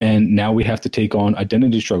 and now we have to take on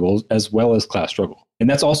identity struggles as well as class struggle. And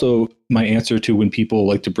that's also my answer to when people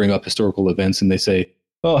like to bring up historical events and they say,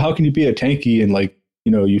 oh, how can you be a tanky and, like,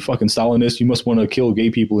 you know, you fucking Stalinist, you must want to kill gay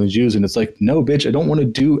people and Jews. And it's like, no, bitch, I don't want to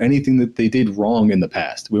do anything that they did wrong in the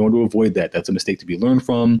past. We want to avoid that. That's a mistake to be learned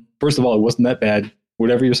from. First of all, it wasn't that bad.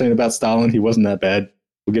 Whatever you're saying about Stalin, he wasn't that bad.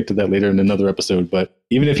 We'll get to that later in another episode. But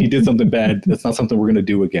even if he did something bad, that's not something we're going to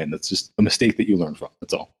do again. That's just a mistake that you learn from.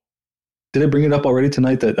 That's all. Did I bring it up already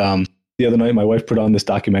tonight that the other night my wife put on this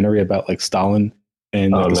documentary about, like, Stalin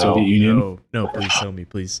and the Soviet Union? No, please tell me,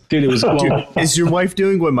 please. Dude, it was... Dude, is your wife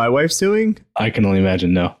doing what my wife's doing? I can only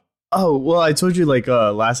imagine, no. Oh, well, I told you, like,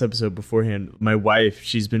 last episode beforehand, my wife,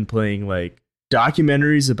 she's been playing, like,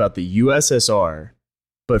 documentaries about the USSR,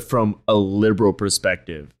 but from a liberal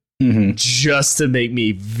perspective, just to make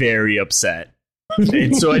me very upset.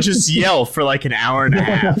 And so I just yell for, like, an hour and a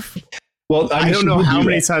half. Well, I don't know how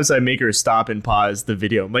many times I make her stop and pause the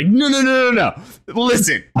video. I'm like, no.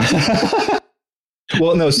 Listen.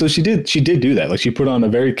 Well, no, so she did do that. Like, she put on a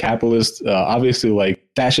very capitalist, obviously, like,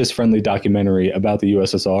 fascist-friendly documentary about the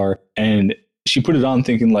USSR, and she put it on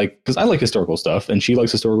thinking, like, because I like historical stuff, and she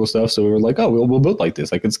likes historical stuff, so we were like, oh, we'll both like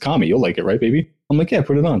this. Like, it's commie. You'll like it, right, baby? I'm like, yeah,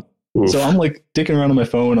 put it on. Oof. So I'm, like, dicking around on my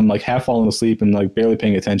phone. I'm, like, half falling asleep and, like, barely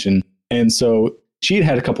paying attention. And so she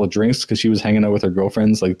had a couple of drinks because she was hanging out with her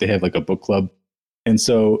girlfriends. Like, they had, like, a book club. And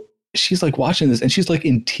so she's, like, watching this, and she's, like,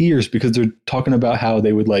 in tears because they're talking about how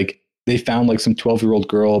they would, like, they found, like, some 12-year-old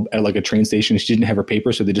girl at, like, a train station. She didn't have her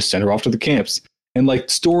paper, so they just sent her off to the camps. And, like,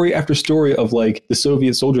 story after story of, like, the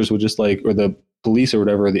Soviet soldiers would just, like, or the police or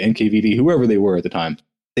whatever, or the NKVD, whoever they were at the time,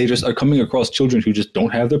 they just are coming across children who just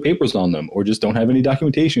don't have their papers on them, or just don't have any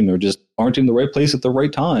documentation, or just aren't in the right place at the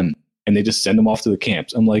right time. And they just send them off to the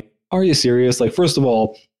camps. I'm like, are you serious? Like, first of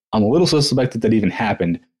all, I'm a little suspect that even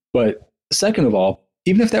happened. But second of all,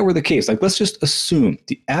 even if that were the case, like, let's just assume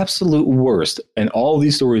the absolute worst, and all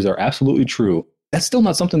these stories are absolutely true, that's still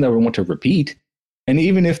not something that we want to repeat. And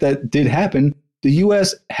even if that did happen, the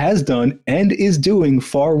US has done and is doing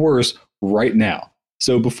far worse right now.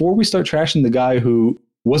 So before we start trashing the guy who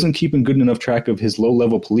wasn't keeping good enough track of his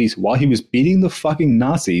low-level police while he was beating the fucking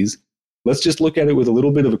Nazis, let's just look at it with a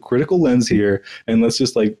little bit of a critical lens here, and let's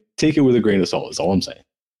just, like, take it with a grain of salt, is all I'm saying.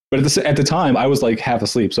 But at the time, I was, like, half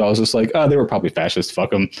asleep, so I was just like, oh, they were probably fascists,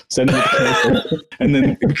 fuck them. Send them to And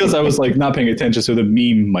then because I was, like, not paying attention, so the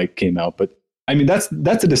meme mic came out. But, I mean, that's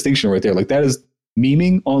a distinction right there. Like, that is,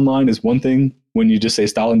 memeing online is one thing when you just say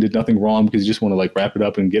Stalin did nothing wrong because you just want to, like, wrap it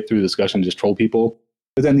up and get through the discussion and just troll people.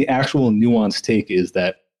 But then the actual nuanced take is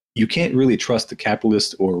that you can't really trust the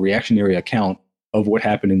capitalist or reactionary account of what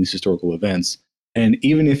happened in these historical events. And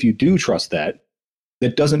even if you do trust that,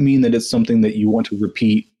 that doesn't mean that it's something that you want to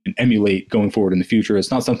repeat and emulate going forward in the future.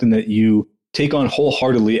 It's not something that you take on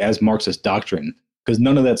wholeheartedly as Marxist doctrine, because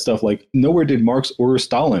none of that stuff, like, nowhere did Marx or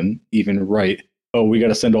Stalin even write, oh, we got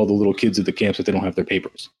to send all the little kids to the camps if they don't have their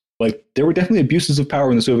papers. Like, there were definitely abuses of power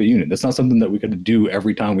in the Soviet Union. That's not something that we got to do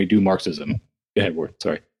every time we do Marxism. Go ahead, Ward.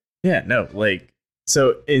 Sorry. Yeah, no, like,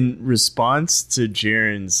 so in response to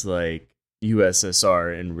Jaren's, like,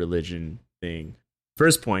 USSR and religion thing,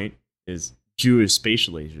 first point is Jewish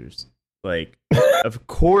spatial lasers. Like, of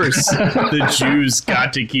course the Jews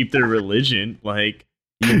got to keep their religion. Like,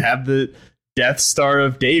 you have the Death Star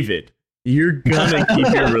of David. You're gonna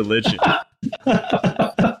keep your religion.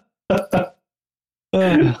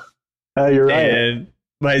 You're right. And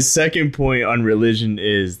my second point on religion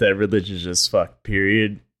is that religion is just fucked,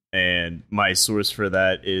 period. And my source for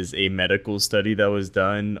that is a medical study that was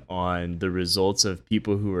done on the results of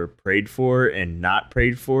people who were prayed for and not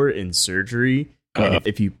prayed for in surgery. And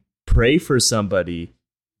if you pray for somebody,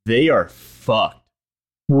 they are fucked.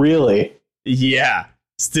 Really? Yeah.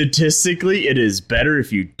 Statistically, it is better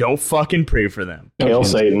if you don't fucking pray for them. Hail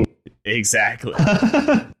Satan. Exactly.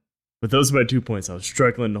 But those are my 2 points. I was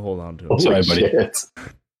struggling to hold on to them. Sorry, buddy.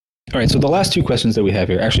 All right, so the last two questions that we have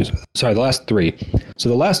here, actually, sorry, the last three. So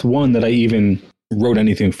the last one that I even wrote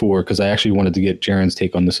anything for, because I actually wanted to get Jaren's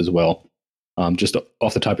take on this as well. Just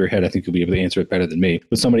off the top of your head, I think you'll be able to answer it better than me.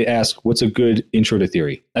 But somebody asked, what's a good intro to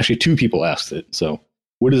theory? Actually, two people asked it. So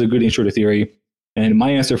what is a good intro to theory? And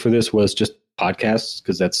my answer for this was just podcasts,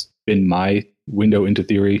 because that's been my window into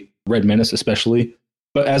theory, Red Menace especially.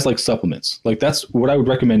 But as like supplements, like that's what I would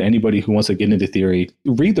recommend anybody who wants to get into theory.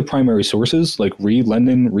 Read the primary sources, like read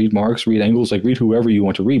Lenin, read Marx, read Engels, like read whoever you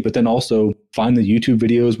want to read, but then also find the YouTube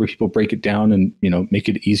videos where people break it down and, you know, make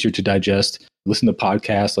it easier to digest. Listen to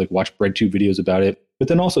podcasts, like watch BreadTube videos about it. But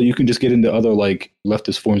then also you can just get into other like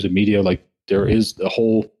leftist forms of media. Like there is a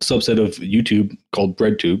whole subset of YouTube called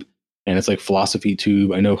BreadTube, and it's like Philosophy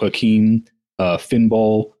Tube. I know Hakeem,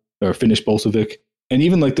 Finball, or Finnish Bolshevik. And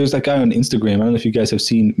even like there's that guy on Instagram. I don't know if you guys have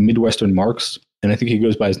seen Midwestern Marx, and I think he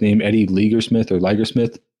goes by his name Eddie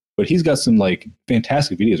Ligersmith, but he's got some like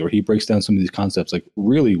fantastic videos where he breaks down some of these concepts like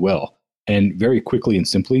really well and very quickly and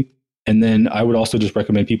simply. And then I would also just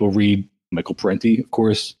recommend people read Michael Parenti, of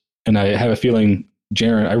course. And I have a feeling,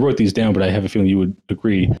 Jaren, I wrote these down, but I have a feeling you would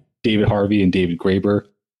agree, David Harvey and David Graeber.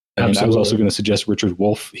 And absolutely. I was also going to suggest Richard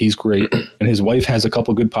Wolff. He's great. And his wife has a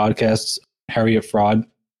couple good podcasts, Harriet Fraud.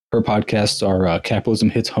 Her podcasts are Capitalism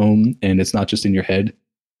Hits Home and It's Not Just in Your Head.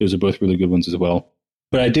 Those are both really good ones as well.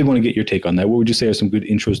 But I did want to get your take on that. What would you say are some good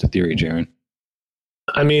intros to theory, Jaren?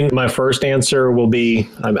 I mean, my first answer will be,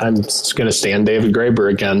 I'm going to stand David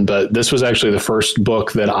Graeber again, but this was actually the first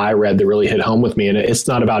book that I read that really hit home with me. And it's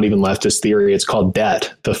not about even leftist theory. It's called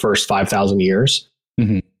Debt, The First 5,000 Years.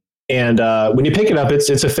 Mm-hmm. And when you pick it up, it's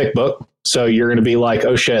a thick book. So you're going to be like,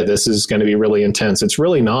 oh, shit, this is going to be really intense. It's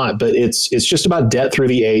really not. But it's just about debt through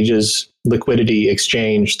the ages, liquidity,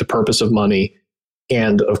 exchange, the purpose of money,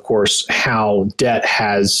 and, of course, how debt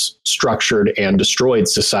has structured and destroyed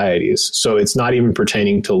societies. So it's not even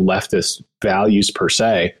pertaining to leftist values per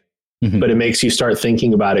se, but it makes you start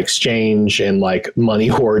thinking about exchange and like money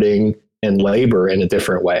hoarding and labor in a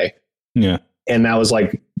different way. Yeah. And that was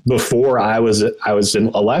like before I was a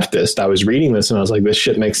leftist. I was reading this and I was like, this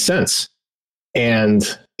shit makes sense.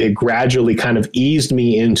 And it gradually kind of eased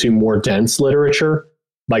me into more dense literature.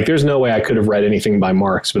 Like there's no way I could have read anything by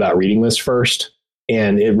Marx without reading this first.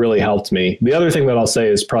 And it really helped me. The other thing that I'll say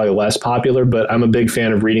is probably less popular, but I'm a big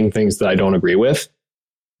fan of reading things that I don't agree with.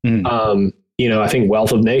 I think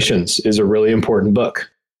Wealth of Nations is a really important book.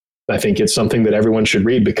 I think it's something that everyone should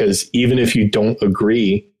read because even if you don't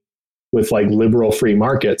agree with like liberal free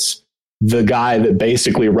markets, the guy that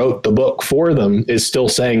basically wrote the book for them is still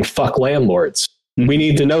saying, fuck landlords. We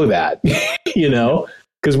need to know that,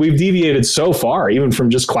 because we've deviated so far, even from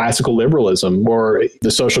just classical liberalism. Or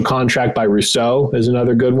The Social Contract by Rousseau is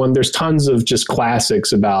another good one. There's tons of just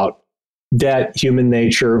classics about debt, human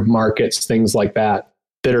nature, markets, things like that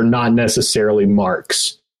are not necessarily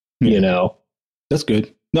Marx, That's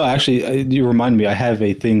good. No, actually, you remind me, I have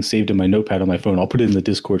a thing saved in my notepad on my phone. I'll put it in the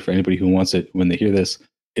Discord for anybody who wants it when they hear this.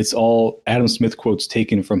 It's all Adam Smith quotes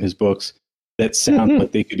taken from his books that sound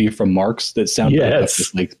like they could be from Marx, that sound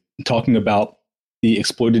like talking about the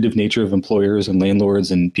exploitative nature of employers and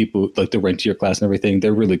landlords and people like the rentier class and everything.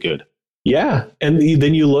 They're really good. Yeah. And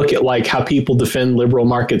then you look at like how people defend liberal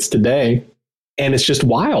markets today, and it's just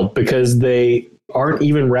wild because they aren't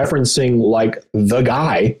even referencing like the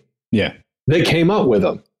guy that came up with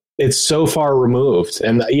them. It's so far removed.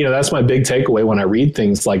 And, that's my big takeaway when I read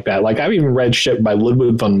things like that. Like I've even read shit by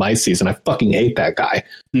Ludwig von Mises and I fucking hate that guy.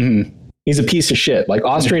 Mm-hmm. He's a piece of shit. Like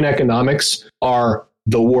Austrian economics are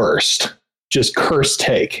the worst, just cursed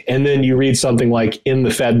take. And then you read something like In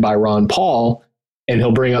the Fed by Ron Paul, and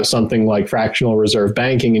he'll bring up something like fractional reserve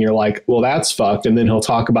banking. And you're like, well, that's fucked. And then he'll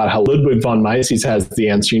talk about how Ludwig von Mises has the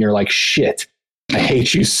answer. And you're like, shit, I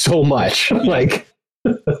hate you so much. Like,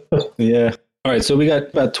 yeah. All right, so we got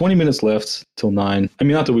about 20 minutes left till 9. I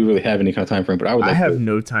mean, not that we really have any kind of time frame, but I have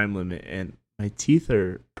no time limit, and my teeth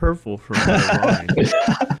are purple from my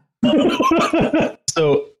line.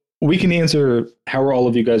 So we can answer how are all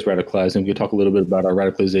of you guys radicalized, and we can talk a little bit about our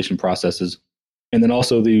radicalization processes, and then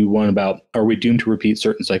also the one about are we doomed to repeat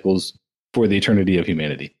certain cycles for the eternity of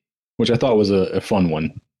humanity, which I thought was a fun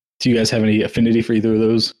one. Do you guys have any affinity for either of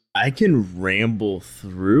those? I can ramble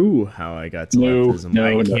through how I got to leftism.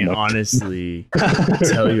 I can't honestly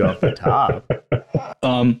tell you off the top.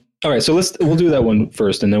 All right, so we'll do that one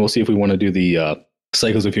first, and then we'll see if we want to do the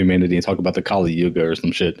Cycles of Humanity and talk about the Kali Yuga or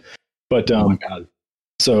some shit. But oh my God.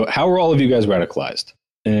 So how are all of you guys radicalized?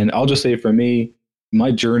 And I'll just say for me,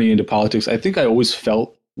 my journey into politics, I think I always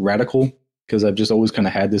felt radical because I've just always kind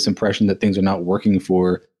of had this impression that things are not working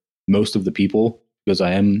for most of the people, because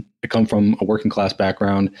I come from a working class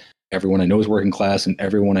background. Everyone I know is working class, and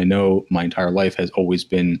everyone I know my entire life has always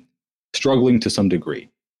been struggling to some degree.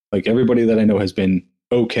 Like everybody that I know has been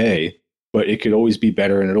okay, but it could always be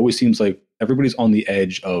better. And it always seems like everybody's on the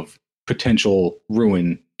edge of potential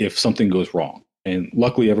ruin if something goes wrong. And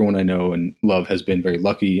luckily, everyone I know and love has been very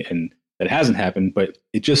lucky, and that hasn't happened, but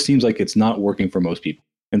it just seems like it's not working for most people.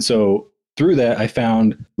 And so through that, I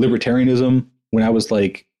found libertarianism when I was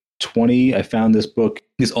like 20. I found this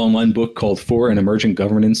online book called For an Emergent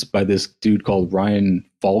Governance by this dude called Ryan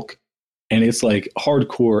Falk. And it's like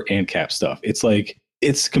hardcore ANCAP stuff. It's like,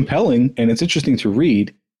 it's compelling and it's interesting to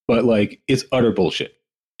read, but like it's utter bullshit.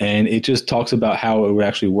 And it just talks about how it would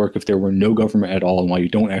actually work if there were no government at all and why you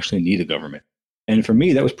don't actually need a government. And for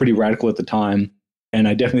me, that was pretty radical at the time. And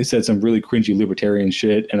I definitely said some really cringy libertarian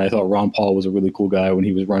shit. And I thought Ron Paul was a really cool guy when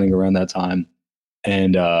he was running around that time.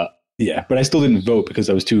 And yeah, but I still didn't vote because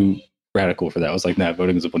I was too radical for that. I was like, nah,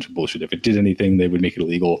 voting is a bunch of bullshit. If it did anything, they would make it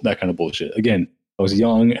illegal, that kind of bullshit. Again, I was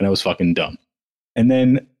young and I was fucking dumb. And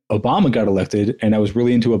then Obama got elected and I was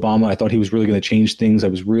really into Obama. I thought he was really going to change things. I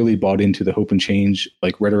was really bought into the hope and change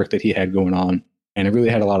like rhetoric that he had going on. And I really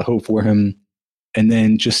had a lot of hope for him. And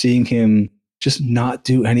then just seeing him just not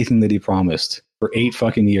do anything that he promised for 8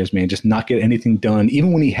 fucking years, man, just not get anything done,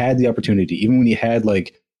 even when he had the opportunity, even when he had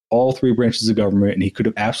like all 3 branches of government and he could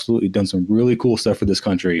have absolutely done some really cool stuff for this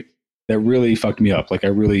country. That really fucked me up. Like I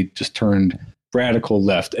really just turned radical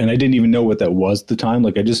left, and I didn't even know what that was at the time.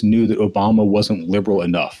 Like I just knew that Obama wasn't liberal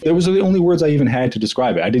enough. That was the only words I even had to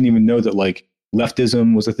describe it. I didn't even know that like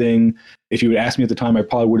leftism was a thing. If you had asked me at the time, I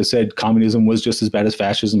probably would have said communism was just as bad as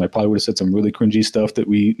fascism. I probably would have said some really cringy stuff that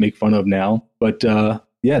we make fun of now. But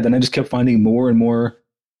yeah, then I just kept finding more and more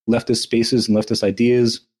leftist spaces and leftist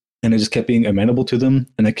ideas. And I just kept being amenable to them.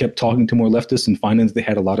 And I kept talking to more leftists and finding that they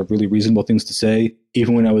had a lot of really reasonable things to say,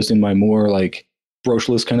 even when I was in my more like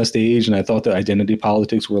brocialist kind of stage. And I thought that identity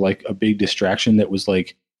politics were like a big distraction that was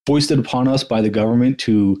like foisted upon us by the government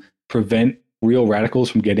to prevent real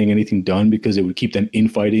radicals from getting anything done, because it would keep them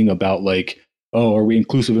infighting about like, oh, are we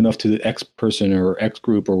inclusive enough to the X person or X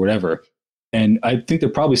group or whatever? And I think there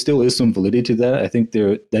probably still is some validity to that. I think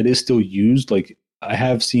that is still used. Like I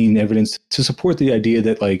have seen evidence to support the idea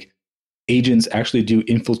that like agents actually do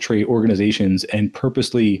infiltrate organizations and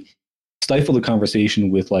purposely stifle the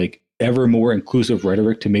conversation with like ever more inclusive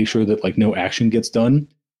rhetoric to make sure that like no action gets done.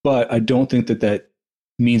 But I don't think that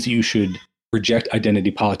means that you should reject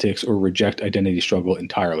identity politics or reject identity struggle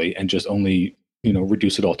entirely and just only,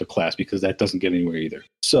 reduce it all to class, because that doesn't get anywhere either.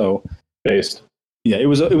 So based. Yeah, it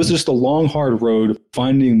was just a long, hard road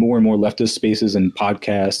finding more and more leftist spaces and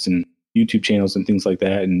podcasts and YouTube channels and things like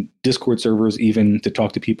that, and Discord servers even, to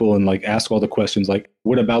talk to people and like ask all the questions like,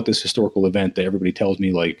 what about this historical event that everybody tells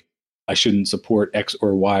me like I shouldn't support X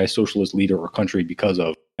or Y socialist leader or country because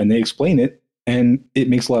of? And they explain it and it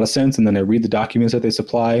makes a lot of sense. And then I read the documents that they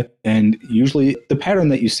supply. And usually the pattern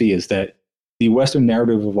that you see is that the Western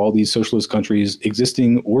narrative of all these socialist countries,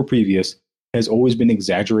 existing or previous, has always been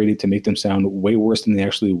exaggerated to make them sound way worse than they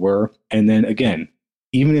actually were. And then again,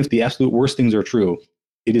 even if the absolute worst things are true,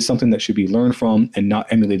 it is something that should be learned from and not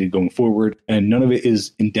emulated going forward. And none of it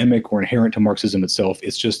is endemic or inherent to Marxism itself.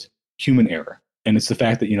 It's just human error. And it's the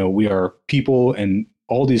fact that, we are people, and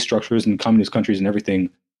all these structures and communist countries and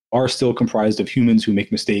everything are still comprised of humans who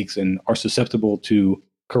make mistakes and are susceptible to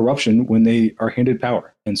corruption when they are handed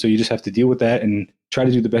power. And so you just have to deal with that and try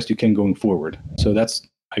to do the best you can going forward. So that's,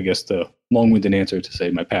 I guess, the long-winded answer to say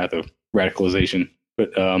my path of radicalization.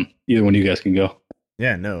 But either one of you guys can go.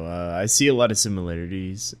 Yeah, no, I see a lot of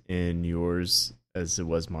similarities in yours as it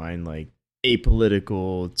was mine, like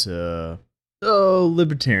apolitical to,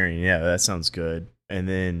 libertarian. Yeah, that sounds good. And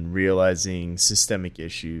then realizing systemic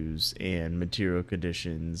issues and material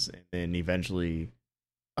conditions. And then eventually,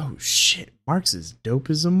 oh shit, Marx is dope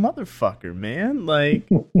as a motherfucker, man. Like,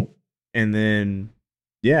 and then,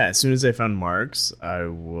 yeah, as soon as I found Marx, I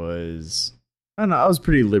was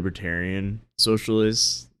pretty libertarian,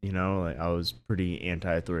 socialist. Like I was pretty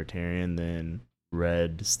anti-authoritarian, then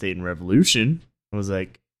read State and Revolution. I was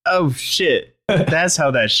like, oh shit, that's how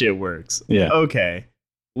that shit works. Yeah. Okay,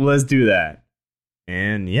 let's do that.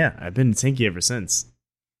 And yeah, I've been tanky ever since.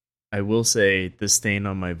 I will say the stain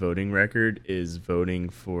on my voting record is voting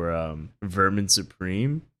for Vermin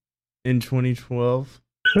Supreme in 2012.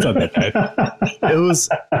 It's not that bad. It was.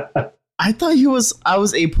 I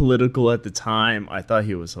was apolitical at the time. I thought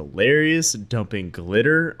he was hilarious, dumping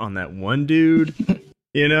glitter on that one dude.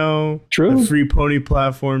 You know, True. The free pony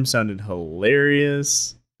platform sounded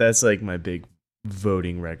hilarious. That's like my big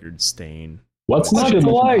voting record stain. What's not to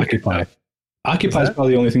like? Occupy is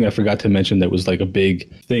probably the only thing I forgot to mention that was like a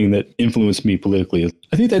big thing that influenced me politically.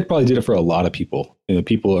 I think that probably did it for a lot of people,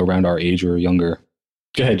 people around our age or younger.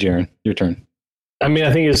 Go ahead, Jaron, your turn. I mean,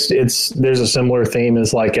 I think it's there's a similar theme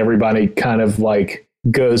as like everybody kind of like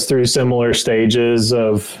goes through similar stages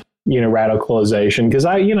of, radicalization. Because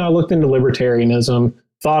I looked into libertarianism,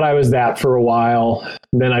 thought I was that for a while.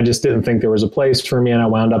 Then I just didn't think there was a place for me, and I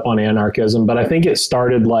wound up on anarchism. But I think it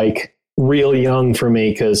started like real young for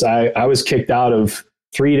me because I was kicked out of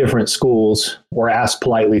 3 different schools or asked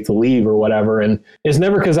politely to leave or whatever. And it's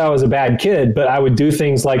never because I was a bad kid, but I would do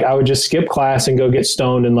things like I would just skip class and go get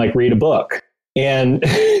stoned and like read a book. And,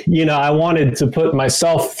 I wanted to put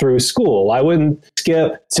myself through school. I wouldn't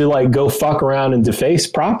skip to like go fuck around and deface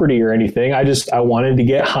property or anything. I wanted to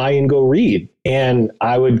get high and go read. And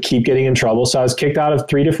I would keep getting in trouble. So I was kicked out of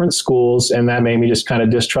 3 different schools, and that made me just kind of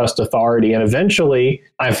distrust authority. And eventually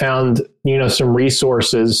I found, some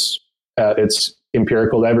resources. It's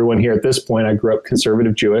empirical to everyone here at this point. I grew up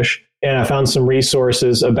conservative Jewish, and I found some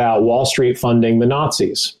resources about Wall Street funding the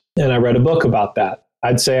Nazis. And I read a book about that.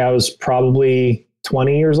 I'd say I was probably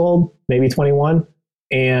 20 years old, maybe 21.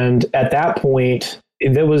 And at that point,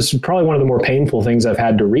 that was probably one of the more painful things I've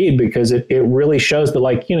had to read, because it really shows that,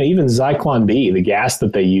 like, even Zyklon B, the gas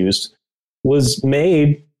that they used, was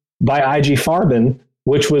made by IG Farben,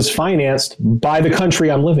 which was financed by the country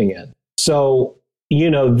I'm living in. So,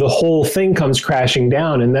 the whole thing comes crashing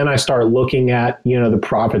down. And then I start looking at, the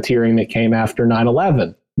profiteering that came after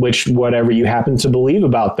 9/11, which, whatever you happen to believe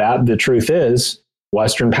about that, the truth is,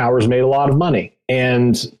 Western powers made a lot of money.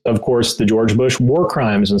 And of course, the George Bush war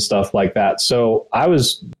crimes and stuff like that. So I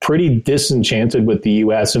was pretty disenchanted with the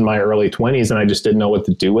US in my early 20s, and I just didn't know what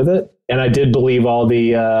to do with it. And I did believe all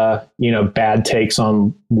the, bad takes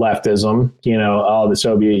on leftism, the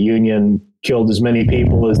Soviet Union killed as many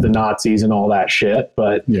people as the Nazis and all that shit.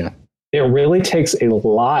 But yeah, it really takes a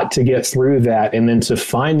lot to get through that, and then to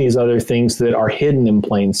find these other things that are hidden in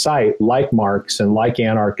plain sight, like Marx and like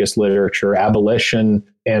anarchist literature, abolition,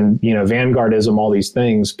 and, vanguardism, all these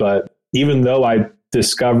things. But even though I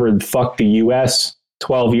discovered fuck the US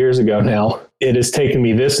 12 years ago now, it has taken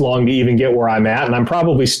me this long to even get where I'm at, and I'm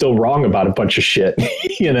probably still wrong about a bunch of shit,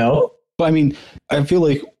 But I mean, I feel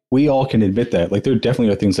like we all can admit that. Like, there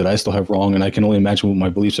definitely are things that I still have wrong, and I can only imagine what my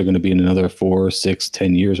beliefs are going to be in another 4, 6,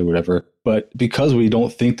 10 years or whatever. But because we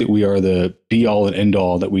don't think that we are the be all and end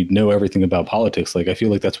all, that we know everything about politics, like, I feel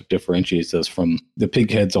like that's what differentiates us from the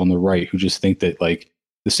pigheads on the right, who just think that, like,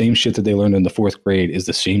 the same shit that they learned in the 4th grade is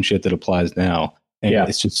the same shit that applies now. And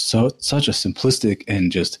it's just such a simplistic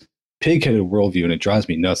and just pig-headed worldview, and it drives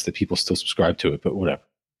me nuts that people still subscribe to it, but whatever.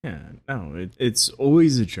 Yeah, no, it's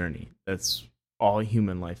always a journey. That's all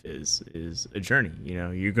human life is a journey.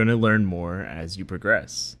 You're going to learn more as you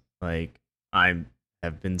progress. Like, I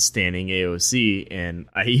have been standing AOC, and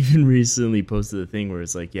I even recently posted a thing where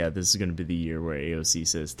it's like, yeah, this is going to be the year where AOC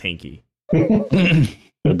says tanky.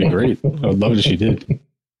 That'd be great. I would love it if she did.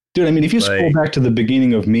 Dude, I mean, if you scroll back to the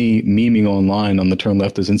beginning of me memeing online on the Turn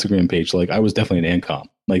Leftist Instagram page, like, I was definitely an ANCOM.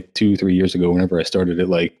 Like 2-3 years ago, whenever I started it,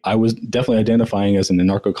 like, I was definitely identifying as an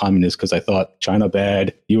anarcho-communist because I thought China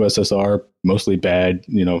bad, USSR mostly bad,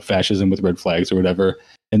 fascism with red flags or whatever.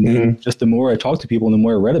 And then just the more I talked to people and the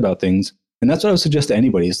more I read about things, and that's what I would suggest to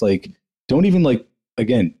anybody. It's like, don't even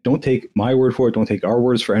don't take my word for it. Don't take our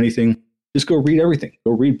words for anything. Just go read everything.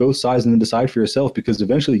 Go read both sides and then decide for yourself, because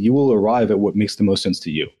eventually you will arrive at what makes the most sense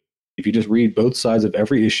to you. If you just read both sides of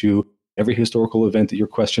every issue, every historical event that you're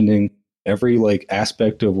questioning, every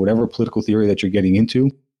aspect of whatever political theory that you're getting into,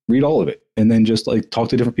 read all of it. And then just talk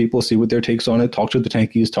to different people, see what their takes on it, talk to the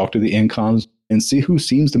tankies, talk to the ANCOMs, and see who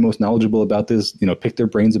seems the most knowledgeable about this, pick their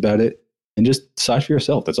brains about it, and just decide for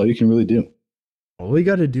yourself. That's all you can really do. All we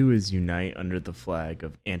got to do is unite under the flag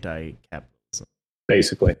of anti-capitalism.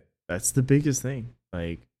 Basically. That's the biggest thing.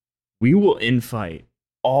 Like, we will infight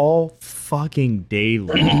all fucking day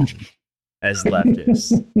long as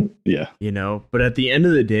leftists. Yeah. But at the end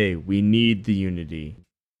of the day, we need the unity.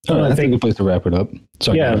 I think a good place to wrap it up.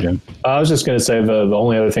 Sorry, yeah, I was just going to say the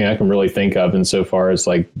only other thing I can really think of insofar as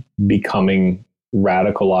becoming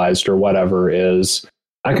radicalized or whatever is,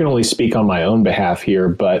 I can only speak on my own behalf here,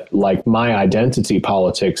 but my identity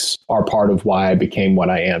politics are part of why I became what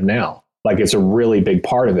I am now. It's a really big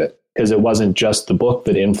part of it. because it wasn't just the book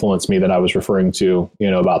that influenced me that I was referring to,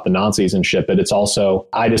 about the Nazis and shit, but it's also,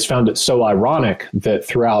 I just found it so ironic that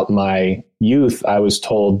throughout my youth, I was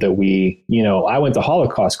told that I went to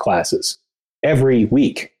Holocaust classes every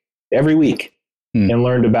week, and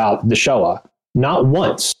learned about the Shoah. Not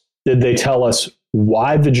once did they tell us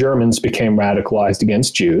why the Germans became radicalized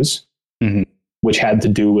against Jews, which had to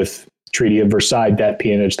do with Treaty of Versailles, debt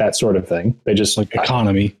peonage, that sort of thing. They just like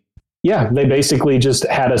economy. Yeah, they basically just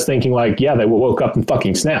had us thinking like, yeah, they woke up and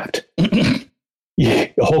fucking snapped.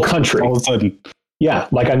 The whole country. All of a sudden. Yeah,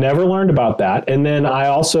 like I never learned about that. And then I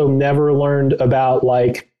also never learned about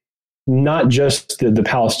like not just the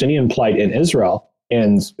Palestinian plight in Israel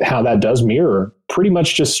and how that does mirror pretty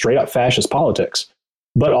much just straight up fascist politics,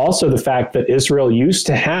 but also the fact that Israel used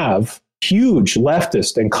to have huge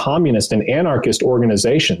leftist and communist and anarchist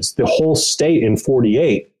organizations. The whole state in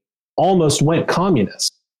 48 almost went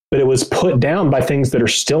communist, but it was put down by things that are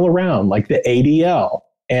still around, like the ADL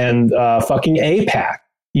and fucking AIPAC.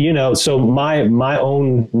 So my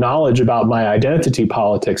own knowledge about my identity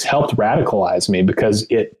politics helped radicalize me because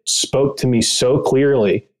it spoke to me so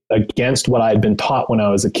clearly against what I had been taught when I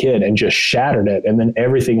was a kid and just shattered it. And then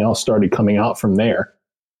everything else started coming out from there.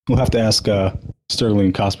 We'll have to ask Sterling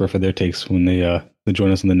and Cosper for their takes when they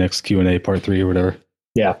join us in the next Q&A part 3 or whatever.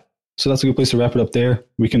 Yeah. So that's a good place to wrap it up there.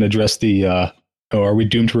 We can address are we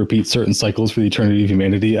doomed to repeat certain cycles for the eternity of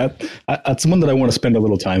humanity? That's one that I want to spend a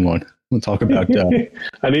little time on. We'll talk about.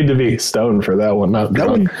 I need to be stoned for that one, not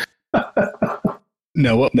drunk.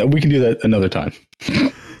 No, we can do that another time.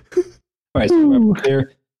 All right, so wrap up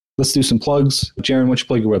there. Let's do some plugs. Jaron, why don't you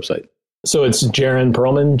plug your website? So it's Jaron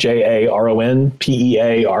Perlman,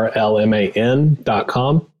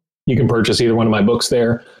 JaronPearlman.com. You can purchase either one of my books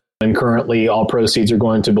there. And currently all proceeds are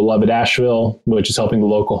going to Beloved Asheville, which is helping the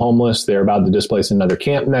local homeless. They're about to displace another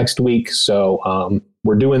camp next week. So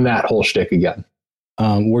we're doing that whole shtick again.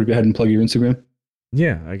 Ward, go ahead and plug your Instagram.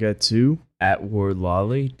 Yeah, I got 2 at Ward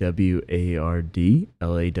Lawley, WARDLAWLEY,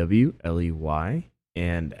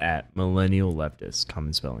 and at Millennial Leftist,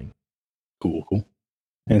 common spelling. Cool.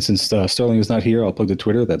 And since Sterling is not here, I'll plug the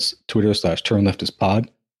Twitter. That's Twitter.com/TurnLeftistPod.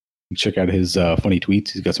 You can check out his funny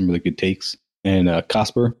tweets. He's got some really good takes. And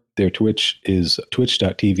Cosper, their Twitch is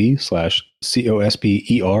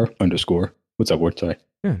twitch.tv/COSPER_. What's up, Ward? Sorry.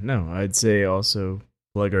 Yeah, no, I'd say also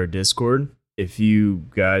plug our Discord. If you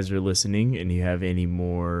guys are listening and you have any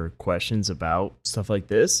more questions about stuff like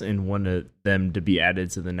this and want them to be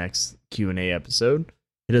added to the next Q&A episode,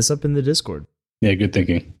 hit us up in the Discord. Yeah, good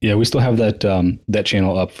thinking. Yeah, we still have that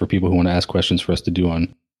channel up for people who want to ask questions for us to do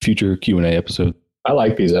on future Q&A episodes. I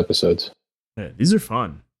like these episodes. Yeah, these are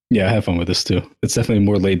fun. Yeah, I have fun with this too. It's definitely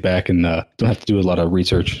more laid back and don't have to do a lot of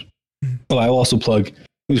research. Oh, I'll also plug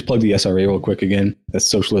the SRA real quick again. That's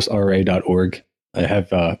socialistra.org. I have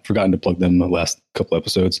forgotten to plug them the last couple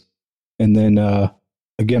episodes. And then,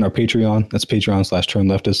 again, our Patreon. That's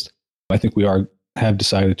Patreon/TurnLeftist. I think we have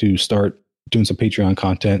decided to start doing some Patreon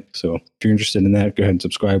content. So if you're interested in that, go ahead and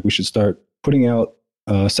subscribe. We should start putting out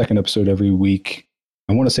a second episode every week.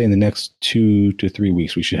 I want to say in the next 2 to 3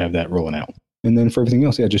 weeks, we should have that rolling out. And then for everything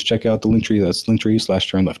else, just check out the Linktree. That's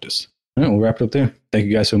Linktree/TurnLeftist. All right, we'll wrap it up there. Thank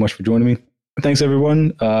you guys so much for joining me. Thanks,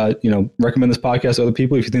 everyone. Recommend this podcast to other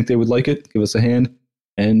people if you think they would like it. Give us a hand.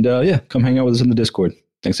 And come hang out with us in the Discord.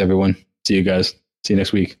 Thanks, everyone. See you guys. See you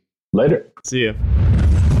next week. Later. See ya.